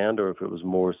planned or if it was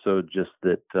more so just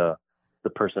that the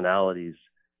personalities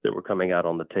that were coming out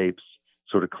on the tapes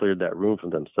sort of cleared that room for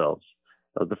themselves.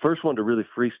 The first one to really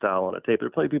freestyle on a tape, there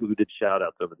are plenty of people who did shout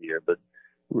outs over the year, but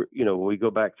when we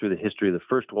go back through the history, the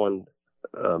first one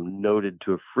noted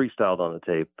to have freestyled on the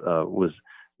tape was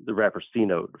the rapper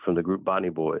C-Note from the group Botany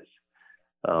Boys.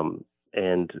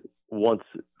 And once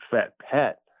Fat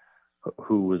Pat,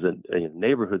 who was a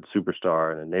neighborhood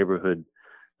superstar and a neighborhood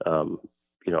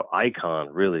icon,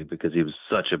 really, because he was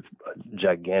such a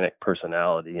gigantic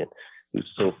personality and he was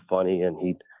so funny, and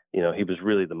he was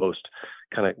really the most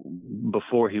kind of,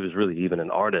 before he was really even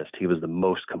an artist, he was the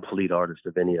most complete artist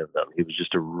of any of them. He was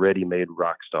just a ready-made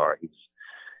rock star. He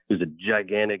was a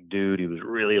gigantic dude. He was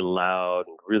really loud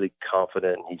and really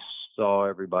confident. He saw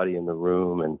everybody in the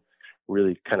room and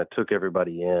really kind of took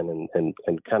everybody in and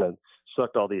kind of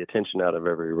sucked all the attention out of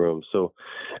every room. So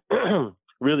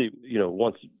really,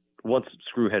 once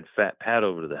Screw had Fat Pat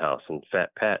over to the house, and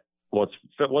Fat Pat, once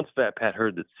Fat Pat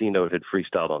heard that C-Note had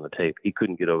freestyled on the tape, he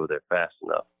couldn't get over there fast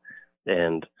enough.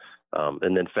 And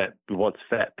then once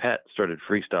Fat Pat started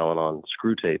freestyling on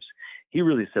Screw tapes, he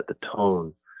really set the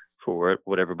tone for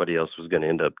what everybody else was going to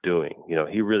end up doing.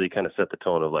 He really kind of set the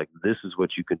tone of like, this is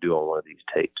what you can do on one of these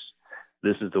tapes.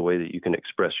 This is the way that you can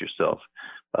express yourself,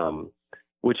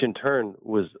 which in turn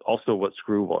was also what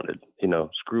Screw wanted.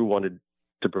 Screw wanted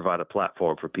to provide a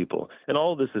platform for people. And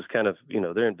all of this is kind of,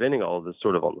 they're inventing all of this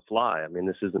sort of on the fly. I mean,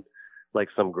 this isn't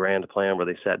like some grand plan where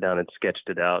they sat down and sketched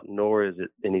it out, nor is it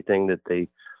anything that they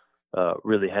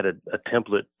really had a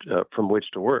template from which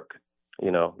to work.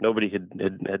 Nobody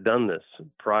had done this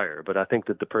prior, but I think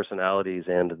that the personalities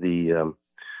and the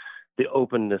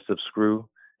openness of Screw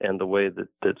and the way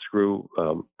that Screw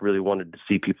really wanted to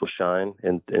see people shine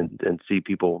and see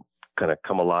people kind of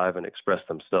come alive and express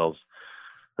themselves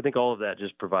I think all of that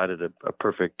just provided a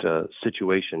perfect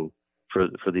situation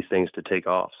for these things to take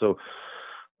off. So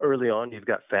early on, you've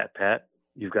got Fat Pat,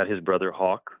 you've got his brother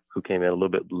Hawk, who came in a little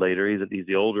bit later. He's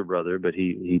the older brother, but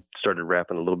he started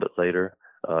rapping a little bit later.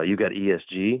 You got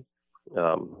ESG,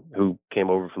 who came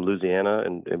over from Louisiana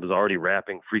and was already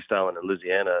rapping, freestyling in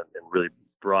Louisiana, and really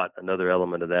brought another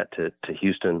element of that to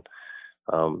Houston.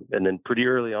 And then pretty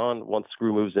early on, once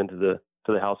Screw moves into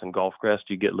the house in Gulfcrest,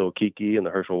 you get Lil Keke and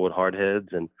the Herschelwood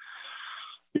Hardheads. And,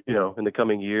 in the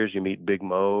coming years, you meet Big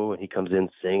Mo, and he comes in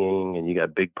singing, and you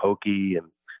got Big Pokey. And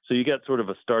so you got sort of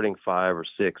a starting 5 or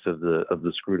 6 of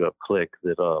the Screwed Up clique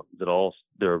that all,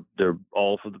 they're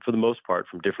all for the most part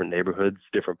from different neighborhoods,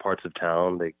 different parts of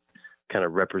town. They kind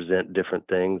of represent different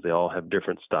things. They all have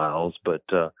different styles, but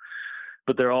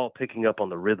they're all picking up on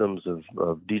the rhythms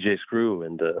of DJ Screw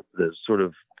and the sort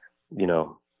of,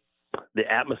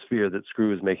 the atmosphere that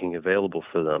Screw is making available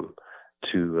for them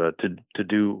to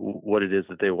do what it is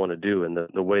that they want to do, and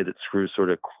the way that Screw sort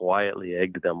of quietly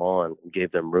egged them on and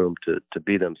gave them room to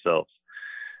be themselves.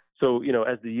 So,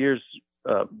 as the years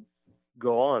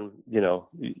go on,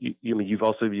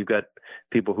 you've got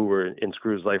people who were in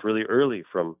Screw's life really early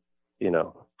from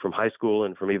high school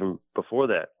and from even before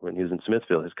that when he was in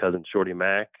Smithville. His cousin Shorty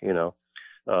Mack,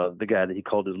 the guy that he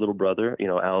called his little brother,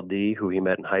 Al D, who he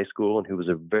met in high school and who was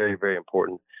a very, very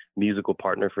important musical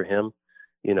partner for him.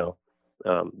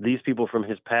 These people from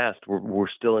his past were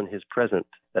still in his present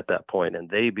at that point, and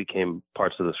they became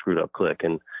parts of the Screwed Up clique.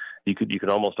 And you could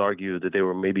almost argue that they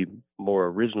were maybe more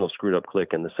original Screwed Up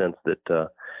clique in the sense that,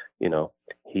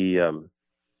 he,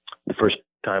 the first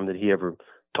time that he ever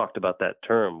talked about that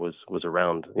term was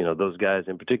around, those guys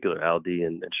in particular, Al D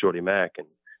and Shorty Mack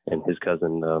and his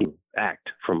cousin Act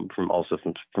from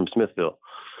Smithville.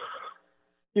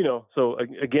 So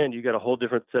again, you got a whole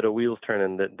different set of wheels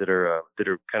turning that are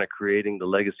kind of creating the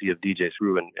legacy of DJ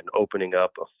Screw and opening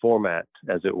up a format,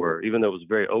 as it were, even though it was a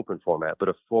very open format, but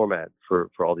a format for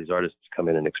all these artists to come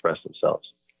in and express themselves.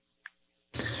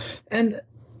 And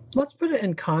let's put it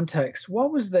in context.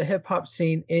 What was the hip hop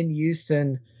scene in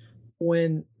Houston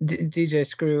when DJ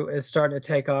Screw is starting to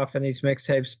take off in these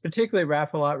mixtapes, particularly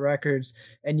Rap-A-Lot Records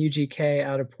and UGK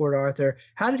out of Port Arthur?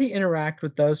 How did he interact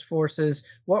with those forces?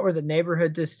 What were the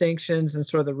neighborhood distinctions and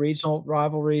sort of the regional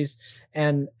rivalries?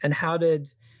 And how did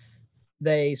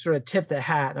they sort of tip the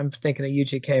hat, I'm thinking of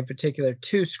UGK in particular,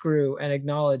 to Screw and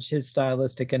acknowledge his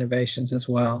stylistic innovations as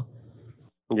well?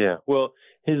 Yeah, well,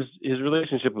 his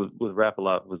relationship with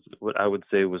Rap-A-Lot was what I would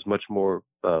say was much more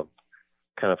kind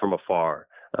of from afar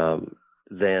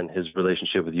than his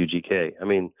relationship with UGK. I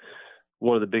mean,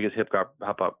 one of the biggest hip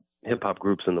hop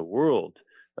groups in the world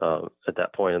at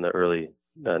that point in the early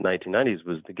 1990s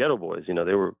was the Ghetto Boys.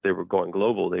 They were going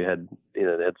global. They had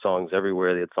songs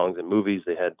everywhere. They had songs in movies.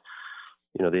 They had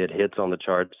hits on the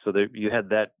charts. So you had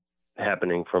that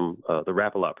happening from the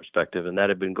Rap-A-Lot perspective, and that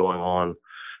had been going on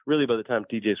really by the time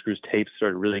DJ Screw's tapes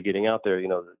started really getting out there.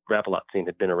 The Rap-A-Lot scene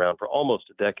had been around for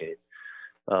almost a decade.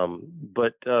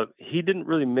 But he didn't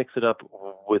really mix it up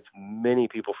with many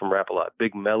people from Rap-A-Lot.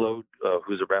 Big Mello,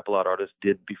 who's a Rap-A-Lot artist,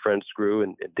 did befriend Screw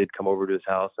and did come over to his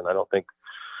house, and I don't think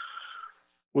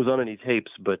was on any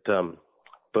tapes, but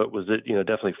was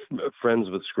definitely friends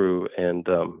with Screw. And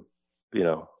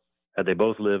had they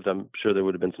both lived, I'm sure there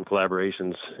would have been some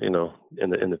collaborations, in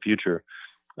the future.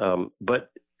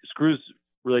 But Screw's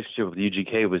relationship with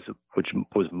UGK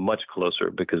was much closer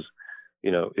because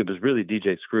it was really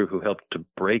DJ Screw who helped to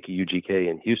break UGK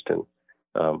in Houston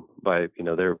by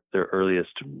their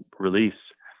earliest release,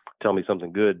 Tell Me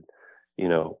Something Good.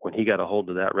 When he got a hold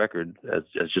of that record as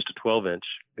just a 12-inch,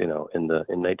 in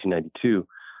 1992,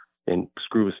 and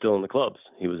Screw was still in the clubs.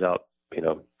 He was out,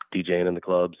 DJing in the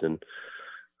clubs and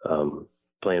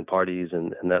playing parties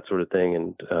and that sort of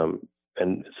thing.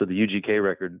 And so the UGK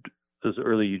record, those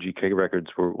early UGK records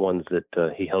were ones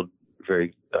that he held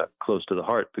very close to the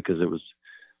heart because it was,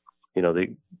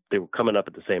 they were coming up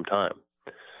at the same time.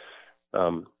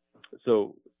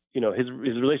 So his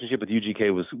relationship with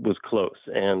UGK was close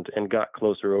and got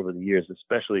closer over the years,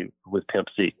 especially with Pimp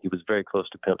C. He was very close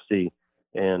to Pimp C,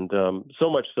 and so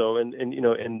much so, and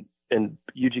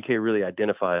UGK really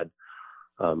identified.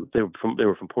 They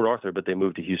were from Port Arthur, but they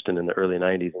moved to Houston in the early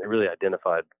 '90s, and they really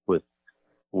identified with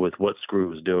what Screw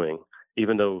was doing,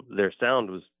 even though their sound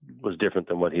was different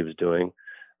than what he was doing.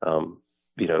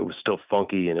 It was still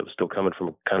funky and it was still coming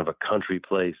from kind of a country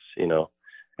place,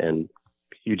 and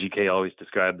UGK always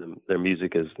described their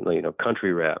music as,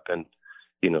 country rap. And,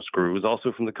 Screw was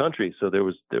also from the country. So there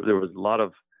was a lot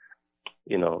of,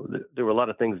 there were a lot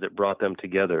of things that brought them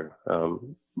together.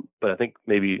 But I think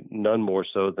maybe none more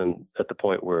so than at the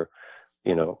point where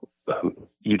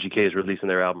UGK is releasing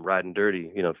their album Riding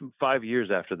Dirty. 5 years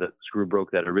after that Screw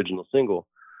broke that original single,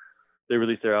 they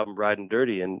released their album Riding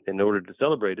Dirty, and in order to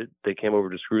celebrate it, they came over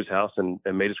to Screw's house and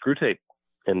made a Screw tape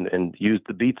and used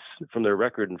the beats from their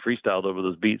record and freestyled over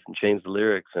those beats and changed the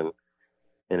lyrics and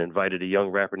invited a young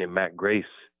rapper named Matt Grace,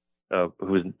 who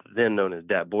was then known as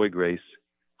Dat Boy Grace,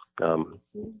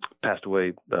 passed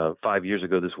away 5 years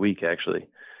ago this week, actually.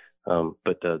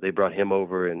 But they brought him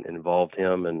over and involved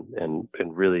him and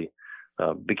really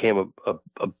became a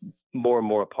more and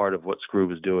more a part of what Screw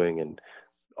was doing. And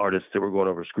artists that were going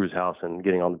over to Screw's house and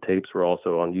getting on the tapes were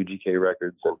also on UGK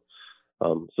records. And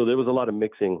so there was a lot of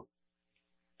mixing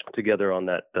together on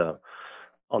that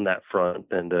front.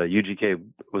 And UGK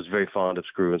was very fond of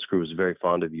Screw, and Screw was very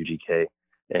fond of UGK.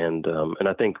 And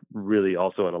I think really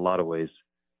also in a lot of ways,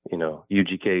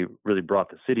 UGK really brought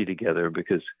the city together,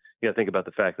 because you got to think about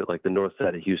the fact that like the north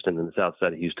side of Houston and the south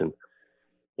side of Houston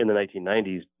in the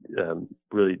 1990s,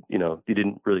 really, you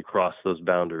didn't really cross those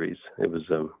boundaries. It was,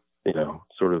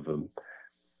 sort of a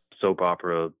soap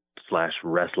opera /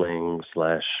 wrestling /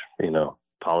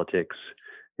 politics.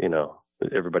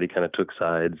 Everybody kind of took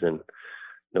sides and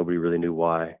nobody really knew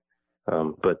why.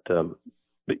 But I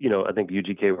think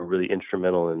UGK were really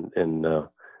instrumental in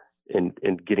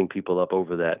getting people up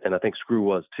over that. And I think Screw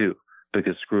was too,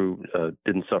 because Screw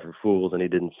didn't suffer fools, and he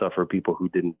didn't suffer people who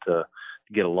didn't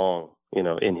get along,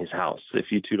 in his house.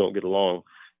 If you two don't get along,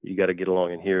 you got to get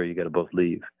along in here. You got to both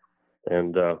leave.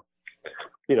 And,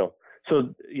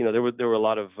 so, there were a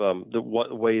lot of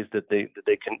ways that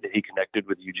he connected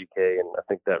with UGK. And I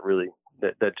think that really,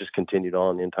 that just continued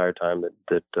on the entire time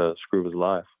that Screw was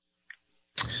alive.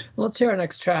 Well, let's hear our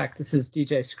next track. This is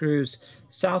DJ Screw's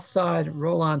Southside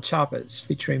Roll On Choppers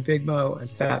featuring Big Mo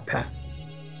and Fat Pat.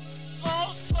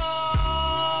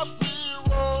 Southside we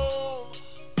roll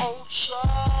on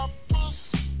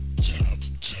choppers.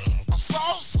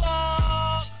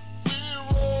 Southside we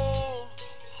roll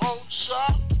on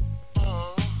choppers.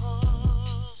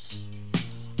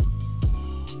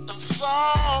 And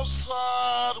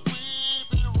Southside we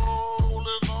be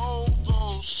rolling on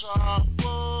those choppers.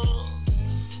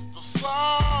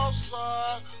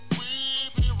 Southside, we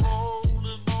be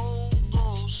rolling on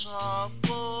those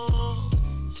choppers.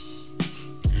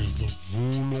 Is the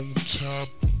roll on top,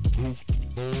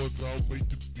 boys out make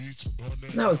the beach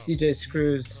burning. That was DJ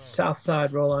Screw's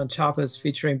Southside Roll On Choppers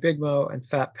featuring Big Mo and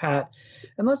Fat Pat.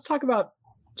 And let's talk about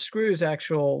Screw's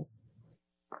actual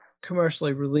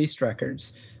commercially released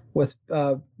records with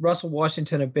Russell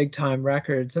Washington of Big Time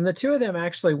Records. And the two of them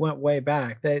actually went way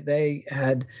back. They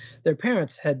had, their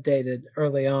parents had dated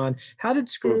early on. How did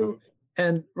Screw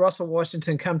and Russell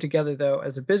Washington come together, though,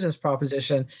 as a business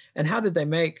proposition? And how did they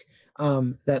make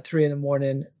that 3 in the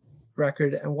Morning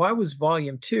record? And why was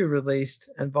Volume 2 released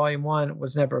and Volume 1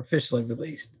 was never officially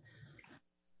released?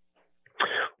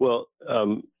 Well,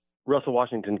 Russell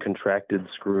Washington contracted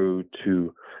Screw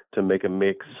to make a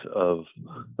mix of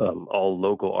all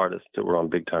local artists that were on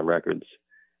Big Time Records.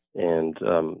 And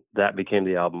that became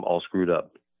the album All Screwed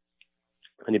Up.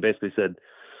 And he basically said,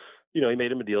 he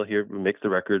made him a deal here, mix the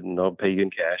record and I'll pay you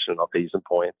in cash and I'll pay you some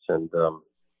points. And,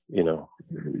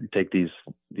 take these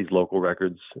local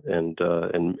records and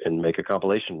make a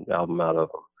compilation album out of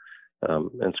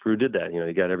them. And Screw did that.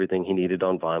 He got everything he needed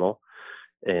on vinyl.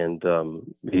 And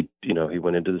he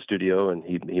went into the studio and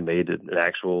he made an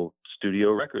actual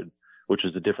studio record, which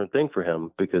is a different thing for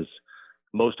him, because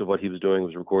most of what he was doing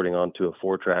was recording onto a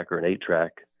 4-track or an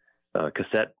 8-track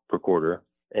cassette recorder,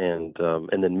 and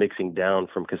then mixing down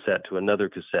from cassette to another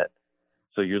cassette.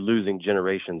 So you're losing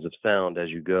generations of sound as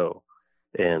you go.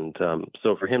 And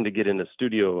so for him to get in the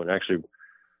studio and actually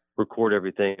record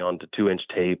everything onto 2-inch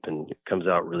tape, and it comes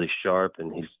out really sharp,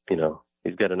 and he's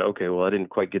got an, okay, well, I didn't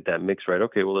quite get that mix right.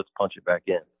 Okay, well, let's punch it back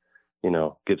in.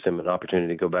 Gives him an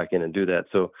opportunity to go back in and do that.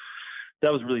 So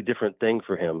that was a really different thing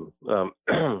for him.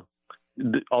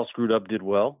 All Screwed Up did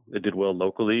well. It did well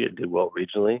locally. It did well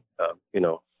regionally.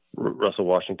 Russell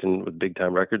Washington with Big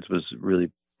Time Records was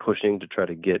really pushing to try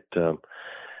to get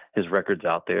his records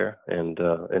out there and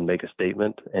make a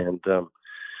statement. And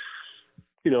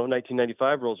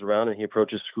 1995 rolls around and he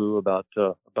approaches Screw about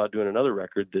doing another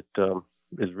record that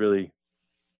is really,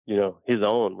 his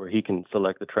own, where he can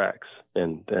select the tracks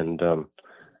and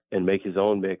make his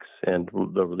own mix, and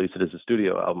they'll release it as a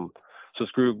studio album. So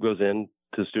Screw goes in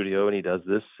to the studio and he does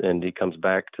this, and he comes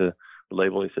back to the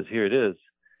label and he says, here it is.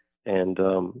 And,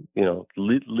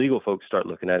 legal folks start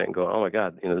looking at it and going, oh my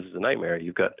God, this is a nightmare.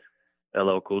 You've got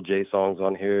LL Cool J songs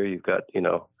on here. You've got,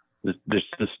 there's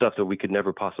the stuff that we could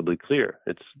never possibly clear.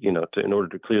 It's, in order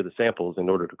to clear the samples, in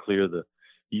order to clear the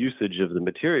usage of the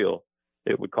material,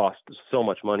 it would cost so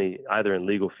much money, either in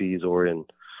legal fees or in,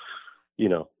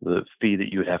 the fee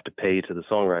that you would have to pay to the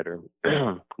songwriter.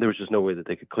 There was just no way that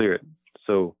they could clear it.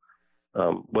 So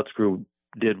what Screw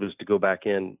did was to go back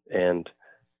in and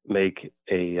make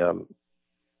a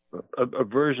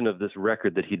version of this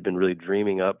record that he'd been really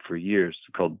dreaming up for years,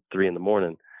 called 3 in the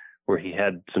Morning, where he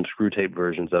had some screw tape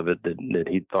versions of it that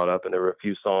he'd thought up. And there were a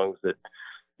few songs that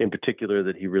in particular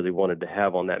that he really wanted to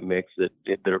have on that mix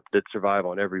that survive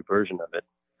on every version of it.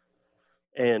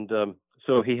 And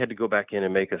so he had to go back in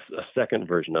and make a second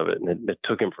version of it. And it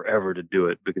took him forever to do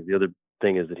it, because the other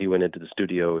thing is that he went into the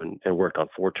studio and worked on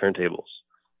 4 turntables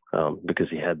because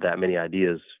he had that many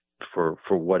ideas for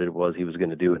what it was he was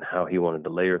going to do and how he wanted to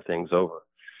layer things over.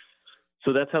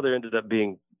 So that's how there ended up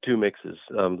being 2 mixes.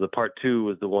 The part 2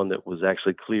 was the one that was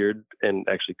actually cleared and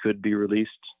actually could be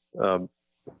released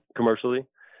commercially.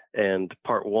 And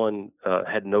part 1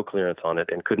 had no clearance on it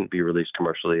and couldn't be released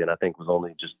commercially. And I think was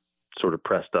only just sort of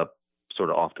pressed up, sort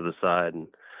of off to the side. And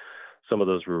some of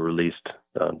those were released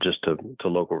just to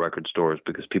local record stores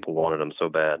because people wanted them so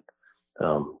bad.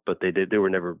 But they were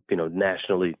never,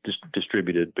 nationally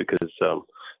distributed because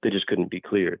they just couldn't be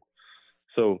cleared.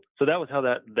 So that was how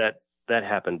that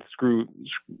happened. Screw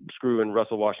and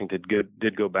Russell Washington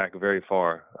did go back very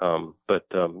far. But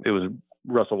it was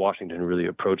Russell Washington who really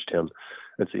approached him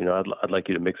and said, I'd like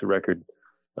you to mix a record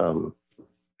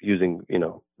using,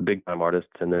 big time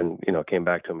artists, and then, came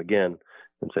back to him again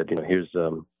and said, here's,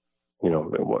 do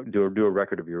a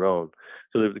record of your own.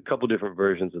 So there's a couple different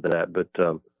versions of that, but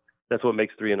that's what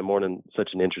makes 3 in the Morning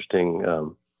such an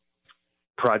interesting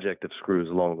project of Screw's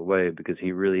along the way, because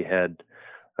he really had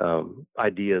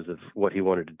ideas of what he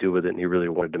wanted to do with it, and he really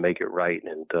wanted to make it right,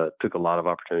 and took a lot of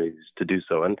opportunities to do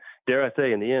so. And dare I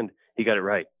say, in the end, he got it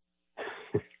right.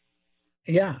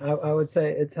 Yeah, I would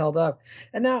say it's held up.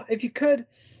 And now, if you could,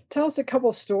 tell us a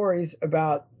couple stories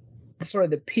about sort of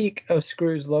the peak of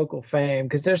Screw's local fame,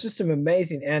 because there's just some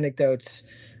amazing anecdotes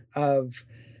of,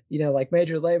 like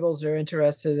major labels are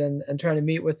interested in trying to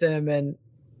meet with them, and,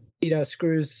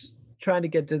 Screw's trying to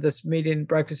get to this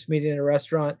breakfast meeting in a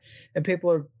restaurant, and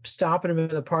people are stopping him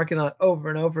in the parking lot over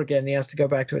and over again. He has to go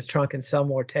back to his trunk and sell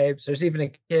more tapes. There's even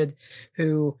a kid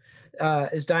who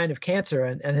is dying of cancer,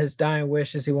 and his dying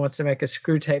wish is he wants to make a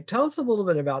Screw tape. Tell us a little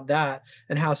bit about that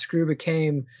and how Screw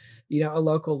became, a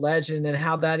local legend, and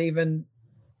how that even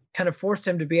kind of forced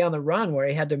him to be on the run, where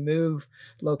he had to move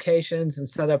locations and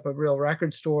set up a real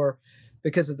record store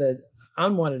because of the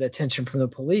unwanted attention from the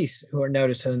police who are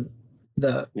noticing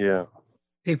the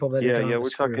people that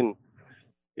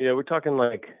we're talking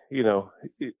like,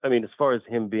 as far as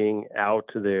him being out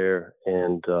there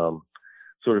and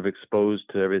sort of exposed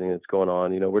to everything that's going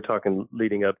on, we're talking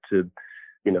leading up to,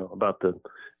 about the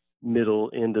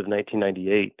end of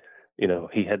 1998.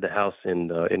 He had the house in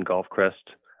Gulf Crest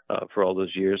for all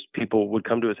those years. People would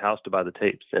come to his house to buy the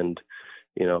tapes, and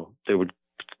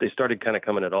they started kind of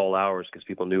coming at all hours because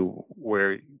people knew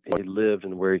where he lived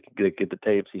and where he could get the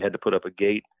tapes. He had to put up a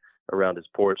gate around his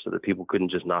porch so that people couldn't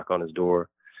just knock on his door.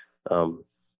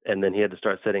 And then he had to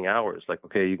start setting hours, like,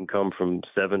 okay, you can come from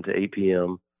 7 to 8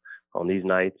 p.m. on these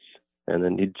nights. And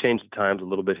then he'd change the times a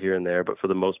little bit here and there, but for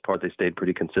the most part, they stayed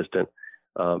pretty consistent.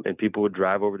 And people would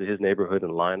drive over to his neighborhood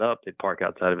and line up. They'd park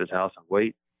outside of his house and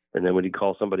wait. And then when he'd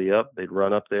call somebody up, they'd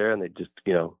run up there and they'd just,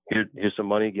 here's some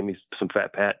money, give me some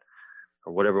Fat Pat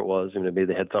or whatever it was. And maybe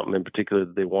they had something in particular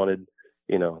that they wanted.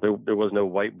 There was no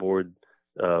whiteboard,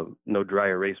 no dry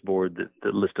erase board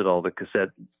that listed all the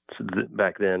cassettes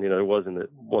back then. There wasn't.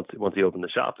 Once he opened the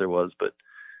shop, there was, but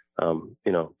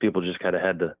people just kind of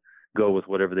had to go with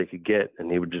whatever they could get,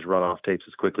 and he would just run off tapes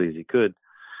as quickly as he could.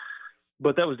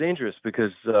 But that was dangerous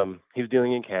because he was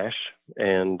dealing in cash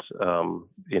and,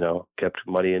 kept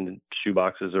money in shoe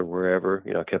boxes or wherever,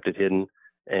 kept it hidden.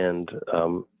 And,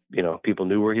 people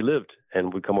knew where he lived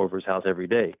and would come over his house every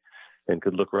day and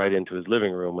could look right into his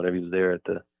living room whenever he was there at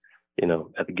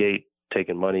the gate,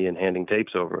 taking money and handing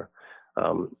tapes over.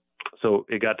 So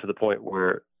it got to the point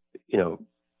where,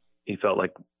 he felt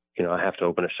like, I have to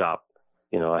open a shop.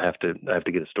 I have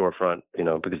to get a storefront,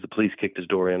 because the police kicked his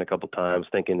door in a couple times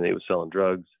thinking that he was selling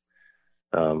drugs.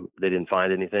 They didn't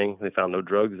find anything. They found no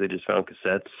drugs. They just found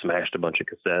cassettes, smashed a bunch of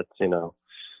cassettes,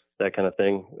 that kind of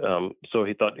thing. So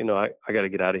he thought, I got to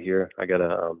get out of here. I got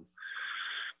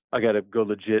to go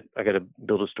legit. I got to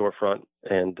build a storefront.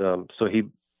 And so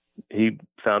he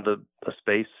found a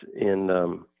space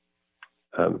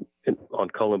on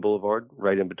Cullen Boulevard,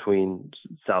 right in between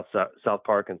South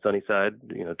Park and Sunnyside,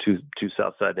 two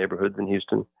South Side neighborhoods in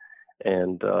Houston,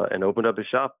 and opened up his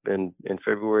shop in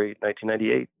February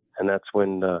 1998. And that's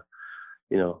when,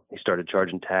 you know, he started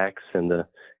charging tax and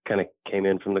kind of came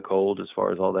in from the cold as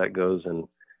far as all that goes. And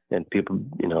people,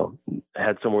 you know,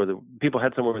 had somewhere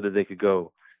that they could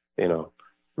go, you know,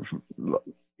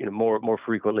 more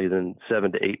frequently than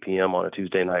 7 to 8 p.m. on a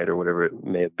Tuesday night or whatever it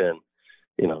may have been,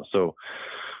 you know. So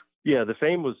yeah, the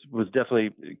fame was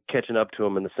definitely catching up to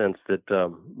him in the sense that,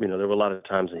 you know, there were a lot of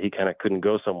times that he kind of couldn't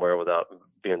go somewhere without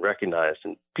being recognized,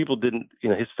 and people didn't, you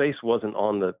know, his face wasn't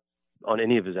on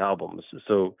any of his albums.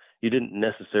 So you didn't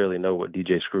necessarily know what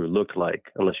DJ Screw looked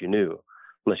like unless you'd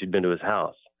been to his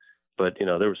house. But, you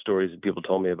know, there were stories that people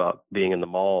told me about being in the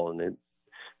mall and then,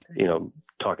 you know,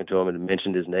 talking to him and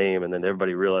mentioned his name, and then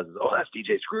everybody realizes, oh, that's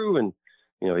DJ Screw, and,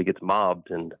 you know, he gets mobbed.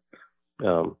 And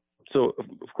so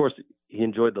of course he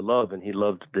enjoyed the love, and he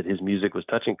loved that his music was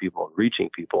touching people and reaching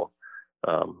people.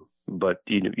 But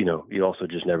you know, you also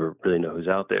just never really know who's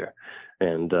out there.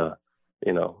 And,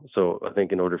 you know, so I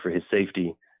think in order for his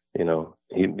safety, you know,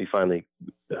 he finally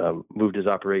moved his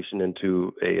operation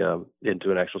into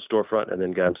an actual storefront, and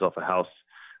then got himself a house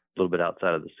a little bit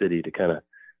outside of the city to kind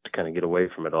of get away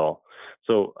from it all.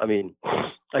 So, I mean,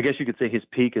 I guess you could say his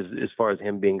peak as far as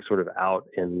him being sort of out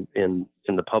in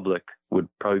the public would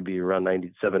probably be around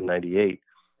 97, 98.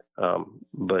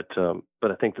 But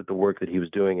I think that the work that he was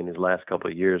doing in his last couple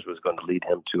of years was going to lead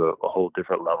him to a whole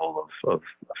different level of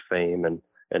fame and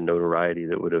notoriety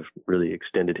that would have really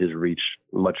extended his reach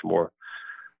much more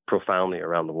profoundly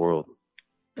around the world.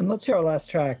 And let's hear our last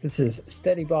track. This is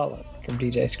Steady Ballin' from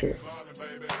DJ Screw.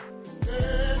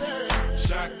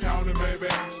 Shot counting, baby.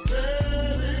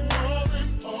 Steady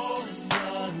ballin' all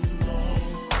night long.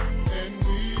 And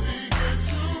we begin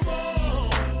to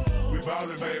ball. We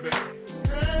ballin', baby.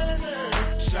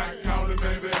 Steady. Shot counting,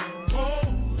 baby.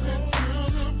 Ballin' till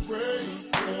the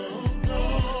break of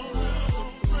dawn.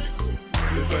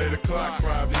 It's 8 o'clock,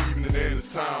 Friday evening, and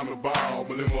it's time to ball.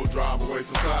 My limo drive away to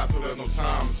side, so there's no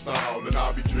time to stall. And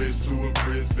I'll be dressed to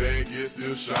impress, bag is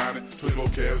still shining. 20 more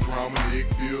cabs around my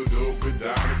neck, filled up with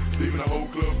diamonds. Leaving the whole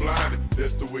club blinded,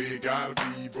 that's the way it gotta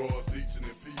be. Bros teaching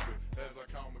and peeping as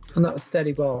I count my... And that was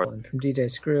Steady Ballin' from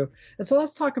DJ Screw. And so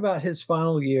let's talk about his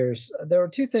final years. There were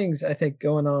two things, I think,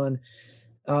 going on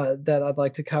that I'd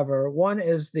like to cover. One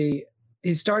is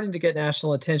he's starting to get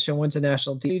national attention, wins a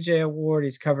National DJ Award.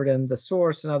 He's covered in The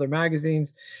Source and other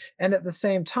magazines. And at the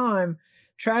same time,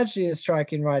 tragedy is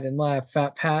striking right and left.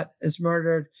 Fat Pat is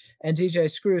murdered, and DJ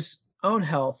Screw's own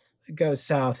health goes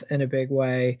south in a big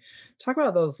way. Talk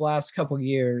about those last couple of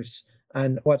years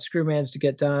and what Screw managed to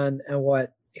get done and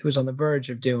what he was on the verge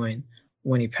of doing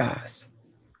when he passed.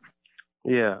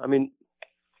 Yeah, I mean,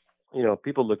 you know,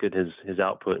 people look at his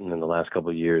output in the last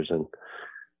couple of years and,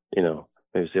 you know,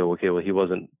 maybe say, okay, well, he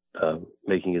wasn't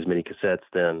making as many cassettes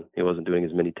then. He wasn't doing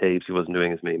as many tapes. He wasn't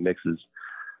doing as many mixes.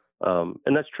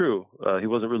 And that's true. He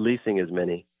wasn't releasing as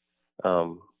many.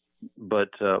 But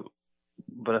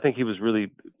I think he was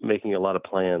really making a lot of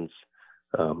plans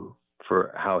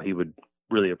for how he would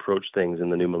really approach things in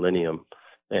the new millennium,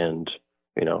 and,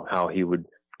 you know, how he would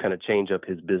kind of change up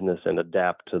his business and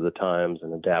adapt to the times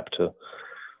and adapt to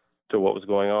what was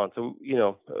going on. So, you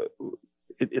know,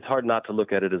 it's hard not to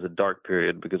look at it as a dark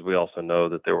period, because we also know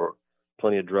that there were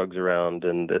plenty of drugs around,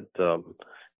 and that,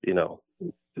 you know,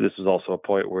 this is also a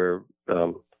point where,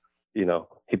 you know,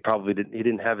 he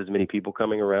didn't have as many people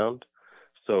coming around.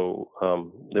 So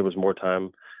there was more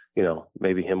time, you know,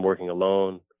 maybe him working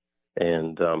alone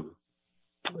and,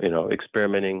 you know,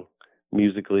 experimenting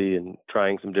musically and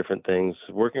trying some different things,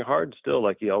 working hard still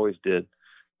like he always did.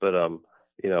 But,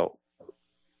 you know,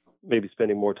 maybe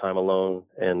spending more time alone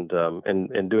and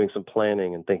doing some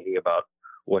planning and thinking about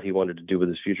what he wanted to do with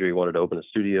his future. He wanted to open a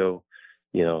studio,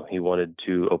 you know, he wanted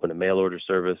to open a mail order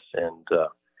service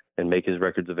and make his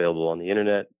records available on the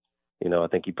internet. You know, I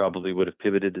think he probably would have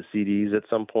pivoted to CDs at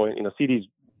some point. You know, CDs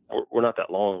were not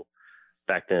that long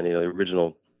back then. You know, the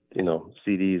original, you know,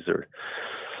 CDs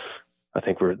I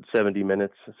think were 70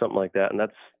 minutes, something like that. And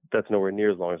that's nowhere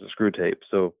near as long as a Screw tape.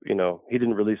 So, you know, he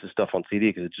didn't release his stuff on CD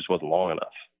because it just wasn't long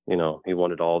enough. You know, he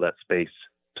wanted all that space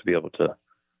to be able to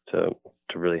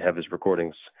really have his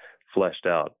recordings fleshed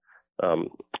out.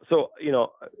 So, you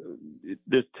know,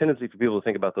 there's tendency for people to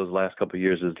think about those last couple of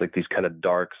years as like these kind of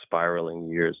dark spiraling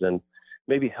years. And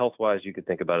maybe health-wise, you could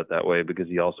think about it that way, because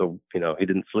he also, you know, he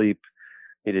didn't sleep,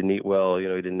 he didn't eat well, you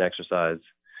know, he didn't exercise,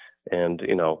 and,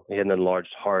 you know, he had an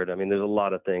enlarged heart. I mean, there's a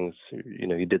lot of things, you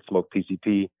know, he did smoke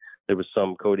PCP. There was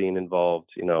some codeine involved,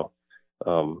 you know.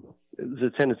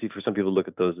 There's a tendency for some people to look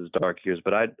at those as dark years,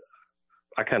 but I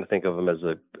kind of think of them as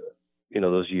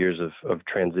those years of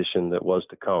transition that was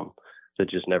to come, that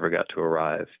just never got to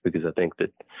arrive. Because I think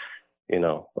that, you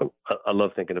know, I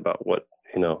love thinking about what,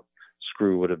 you know,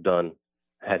 Screw would have done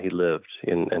had he lived,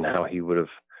 and how he would have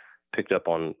picked up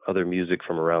on other music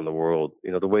from around the world.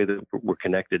 You know, the way that we're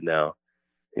connected now,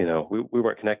 you know, we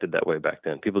weren't connected that way back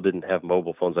then. People didn't have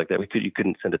mobile phones like that. You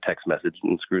couldn't send a text message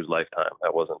in Screw's lifetime.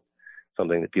 That wasn't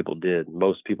something that people did.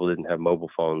 Most people didn't have mobile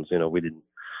phones. You know, we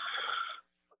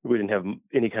didn't have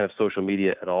any kind of social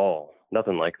media at all,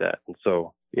 nothing like that. And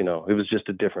so, you know, it was just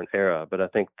a different era. But I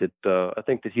think that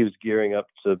he was gearing up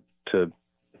to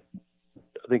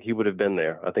I think he would have been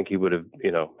there. I think he would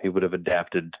have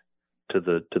adapted to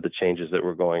the changes that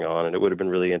were going on, and it would have been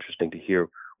really interesting to hear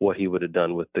what he would have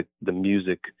done with the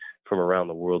music from around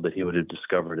the world that he would have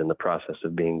discovered in the process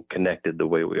of being connected the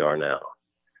way we are now.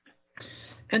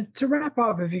 And to wrap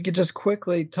up, if you could just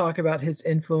quickly talk about his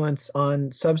influence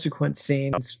on subsequent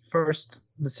scenes. First,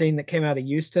 the scene that came out of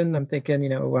Houston, I'm thinking, you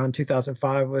know, around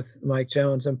 2005 with Mike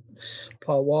Jones and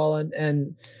Paul Wall,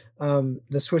 and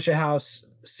the Swishahouse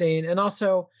scene, and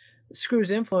also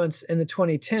Screw's influence in the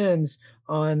 2010s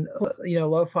on, you know,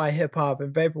 lo-fi hip hop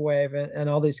and vaporwave and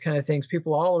all these kind of things.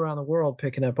 People all around the world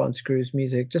picking up on Screw's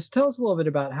music. Just tell us a little bit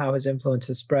about how his influence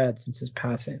has spread since his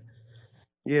passing.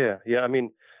 Yeah. I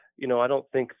mean, you know, I don't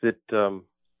think that,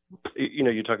 you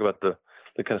know, you talk about the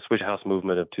kind of Swishahouse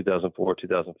movement of 2004,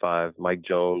 2005, Mike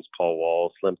Jones, Paul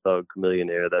Wall, Slim Thug,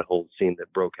 Chamillionaire, that whole scene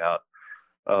that broke out.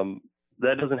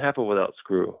 That doesn't happen without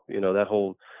Screw. You know, that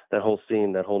whole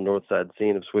scene, that whole North Side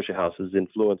scene of Swishahouse is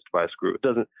influenced by Screw.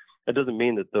 It doesn't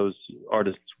mean that those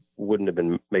artists wouldn't have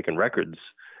been making records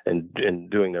and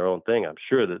doing their own thing. I'm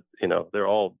sure that, you know, they're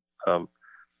all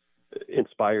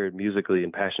inspired musically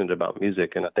and passionate about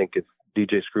music. And I think if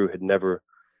DJ Screw had never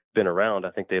been around,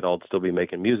 I think they'd all still be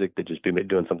making music. They'd just be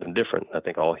doing something different. I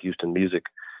think all Houston music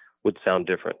would sound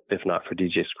different if not for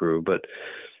DJ Screw. But,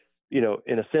 you know,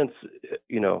 in a sense,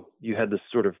 you know, you had this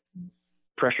sort of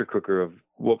pressure cooker of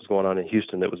what was going on in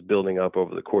Houston that was building up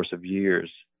over the course of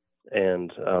years.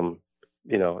 And,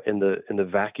 you know, in the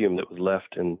vacuum that was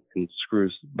left in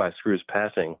Screw's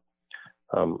passing,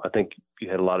 I think you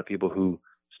had a lot of people who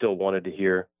still wanted to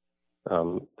hear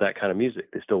that kind of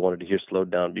music. They still wanted to hear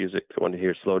slowed down music. They wanted to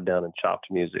hear slowed down and chopped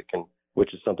music, and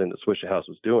which is something that Swishahouse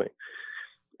was doing.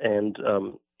 And,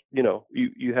 you know,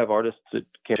 you have artists that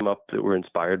came up that were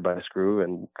inspired by Screw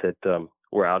and that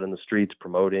were out in the streets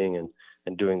promoting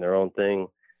and doing their own thing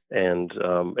and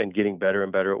getting better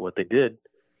and better at what they did.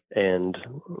 And,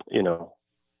 you know,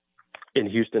 in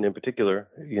Houston in particular,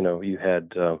 you know, you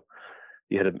had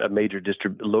a major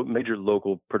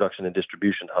local production and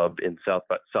distribution hub in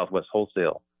Southwest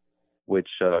Wholesale, which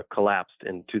collapsed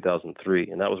in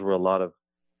 2003. And that was where a lot of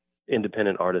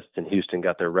independent artists in Houston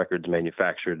got their records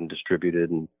manufactured and distributed.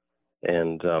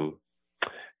 And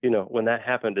you know, when that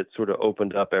happened, it sort of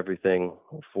opened up everything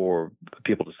for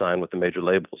people to sign with the major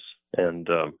labels and,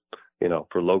 you know,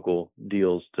 for local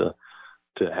deals to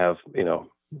have, you know,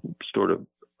 sort of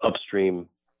upstream,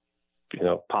 you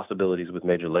know, possibilities with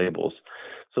major labels.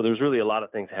 So there's really a lot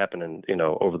of things happening, you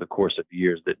know, over the course of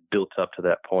years that built up to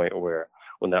that point where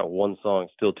when that one song,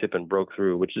 Still Tippin', broke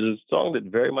through, which is a song that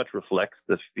very much reflects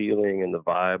the feeling and the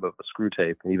vibe of a Screw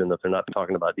tape, even though they're not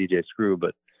talking about DJ Screw,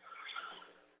 but,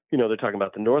 you know, they're talking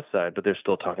about the North Side, but they're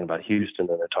still talking about Houston,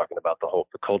 and they're talking about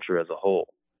the culture as a whole.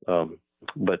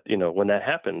 But, you know, when that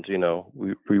happened, you know,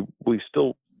 we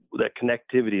still, that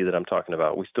connectivity that I'm talking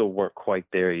about, we still weren't quite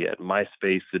there yet.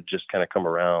 MySpace had just kind of come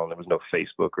around. There was no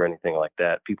Facebook or anything like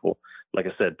that. People, like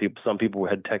I said, some people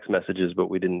had text messages, but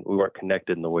we weren't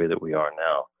connected in the way that we are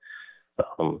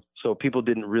now. So people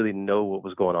didn't really know what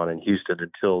was going on in Houston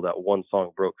until that one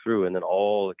song broke through, and then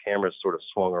all the cameras sort of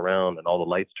swung around and all the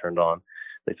lights turned on.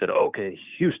 They said, okay,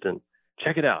 Houston,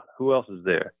 check it out. Who else is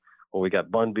there? Well, we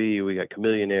got Bun B, we got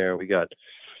Chamillionaire, we got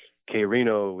K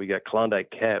Reno, we got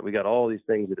Klondike Cat, we got all these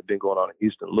things that have been going on in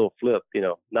Houston. Lil Flip, you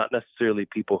know, not necessarily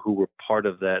people who were part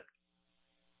of that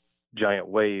giant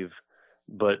wave,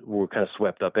 but were kind of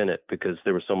swept up in it because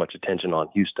there was so much attention on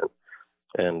Houston.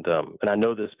 And I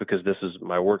know this because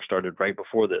my work started right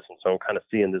before this. And so I'm kind of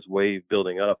seeing this wave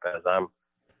building up as I'm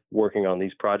working on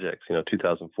these projects, you know,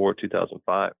 2004,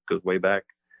 2005, goes way back.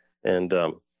 And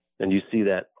you see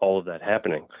that, all of that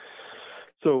happening.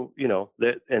 So, you know,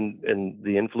 that, and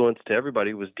the influence to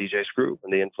everybody was DJ Screw,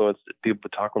 and the influence that people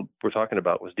were talking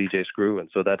about was DJ Screw. And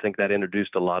so I think that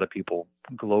introduced a lot of people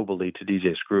globally to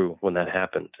DJ Screw when that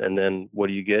happened. And then what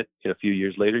do you get? You know, a few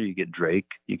years later, you get Drake,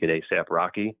 you get A$AP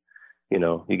Rocky, you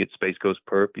know, you get Space Ghost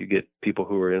Perp, you get people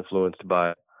who were influenced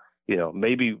by, you know,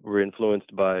 maybe were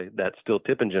influenced by that Still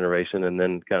Tippin' generation, and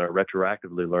then kind of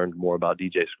retroactively learned more about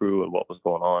DJ Screw and what was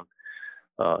going on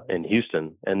in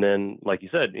Houston. And then, like you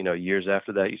said, you know, years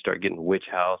after that, you start getting Witch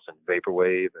House and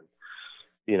Vaporwave and,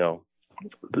 you know,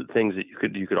 the things that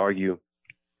you could argue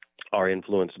are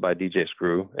influenced by DJ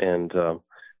Screw. And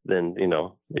then,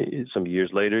 some years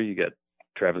later, you get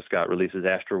Travis Scott releases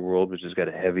Astroworld, which has got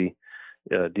a heavy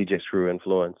DJ Screw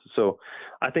influence. So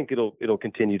I think it'll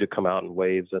continue to come out in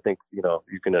waves. I think,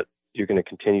 you're gonna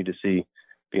continue to see,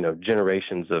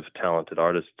 generations of talented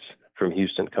artists from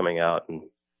Houston coming out, and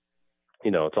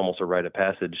it's almost a rite of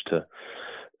passage to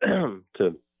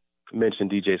to mention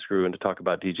DJ Screw and to talk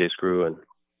about DJ Screw, and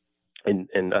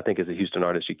I think as a Houston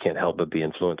artist, you can't help but be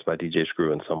influenced by DJ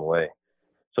Screw in some way.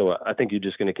 So I think you're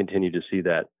just going to continue to see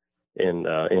that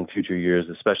in future years,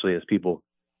 especially as people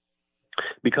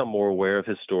become more aware of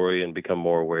his story and become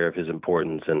more aware of his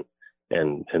importance, and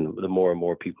the more and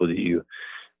more people that you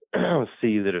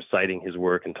see that are citing his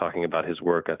work and talking about his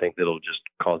work, I think that'll just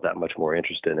cause that much more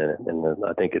interest in it. And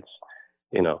I think it's,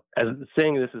 as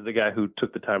saying this is the guy who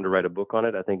took the time to write a book on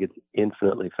it, I think it's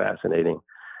infinitely fascinating.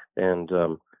 And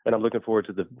I'm looking forward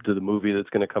to the movie that's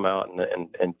going to come out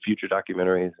and future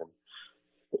documentaries. And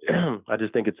I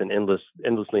just think it's an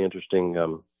endlessly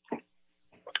interesting,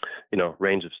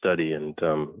 range of study. And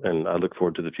I look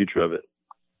forward to the future of it.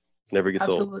 Never gets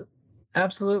old.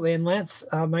 Absolutely. And Lance,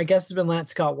 my guest has been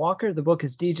Lance Scott Walker. The book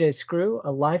is DJ Screw,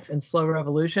 A Life in Slow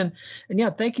Revolution. And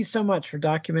yeah, thank you so much for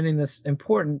documenting this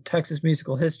important Texas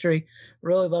musical history.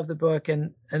 Really love the book.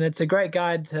 And it's a great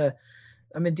guide to,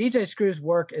 DJ Screw's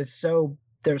work is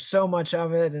there's so much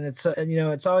of it. And it's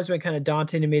always been kind of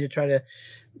daunting to me to try to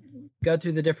go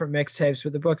through the different mixtapes,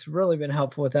 but the book's really been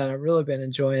helpful with that. I've really been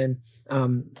enjoying,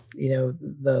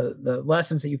 the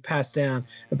lessons that you've passed down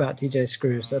about DJ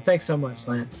Screw. So thanks so much,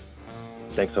 Lance.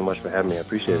 Thanks so much for having me. I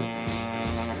appreciate it.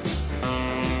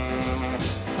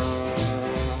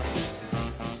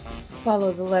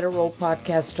 Follow the Let It Roll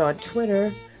podcast on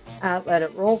Twitter at Let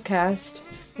It Rollcast,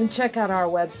 and check out our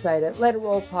website at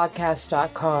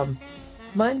letitrollpodcast.com.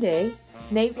 Monday,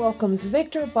 Nate welcomes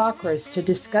Victor Bachris to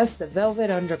discuss the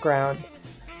Velvet Underground.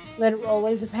 Let It Roll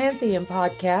is a Pantheon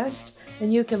podcast,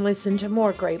 and you can listen to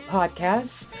more great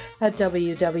podcasts at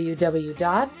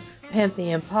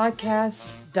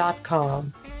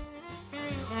www.pantheonpodcasts.com.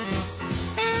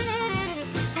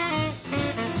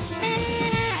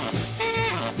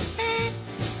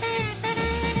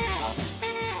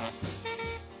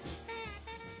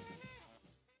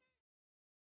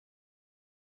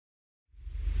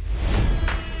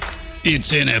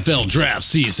 It's NFL draft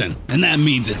season, and that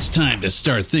means it's time to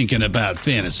start thinking about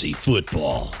fantasy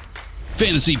football.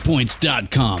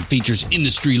 FantasyPoints.com features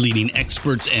industry-leading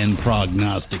experts and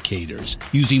prognosticators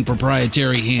using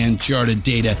proprietary hand-charted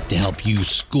data to help you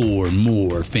score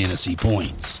more fantasy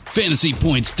points.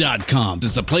 FantasyPoints.com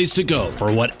is the place to go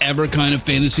for whatever kind of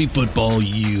fantasy football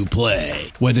you play.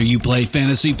 Whether you play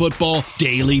fantasy football,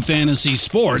 daily fantasy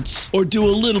sports, or do a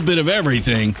little bit of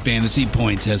everything, Fantasy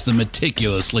Points has the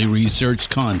meticulously researched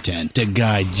content to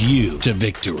guide you to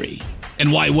victory. And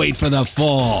why wait for the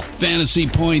fall? Fantasy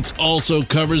Points also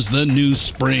covers the new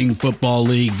spring football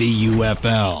league, the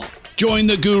UFL. Join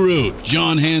the guru,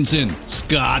 John Hansen,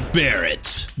 Scott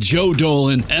Barrett, Joe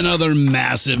Dolan, and other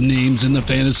massive names in the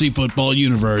fantasy football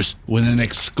universe with an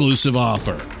exclusive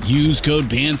offer. Use code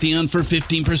Pantheon for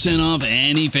 15% off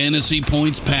any Fantasy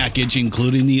Points package,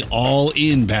 including the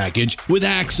all-in package, with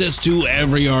access to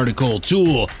every article,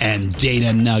 tool, and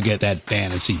data nugget that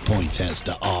Fantasy Points has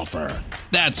to offer.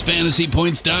 That's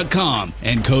FantasyPoints.com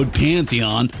and code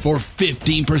Pantheon for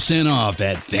 15% off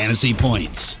at Fantasy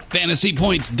Points.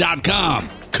 FantasyPoints.com,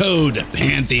 code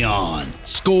Pantheon.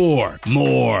 Score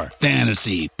more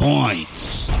fantasy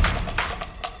points.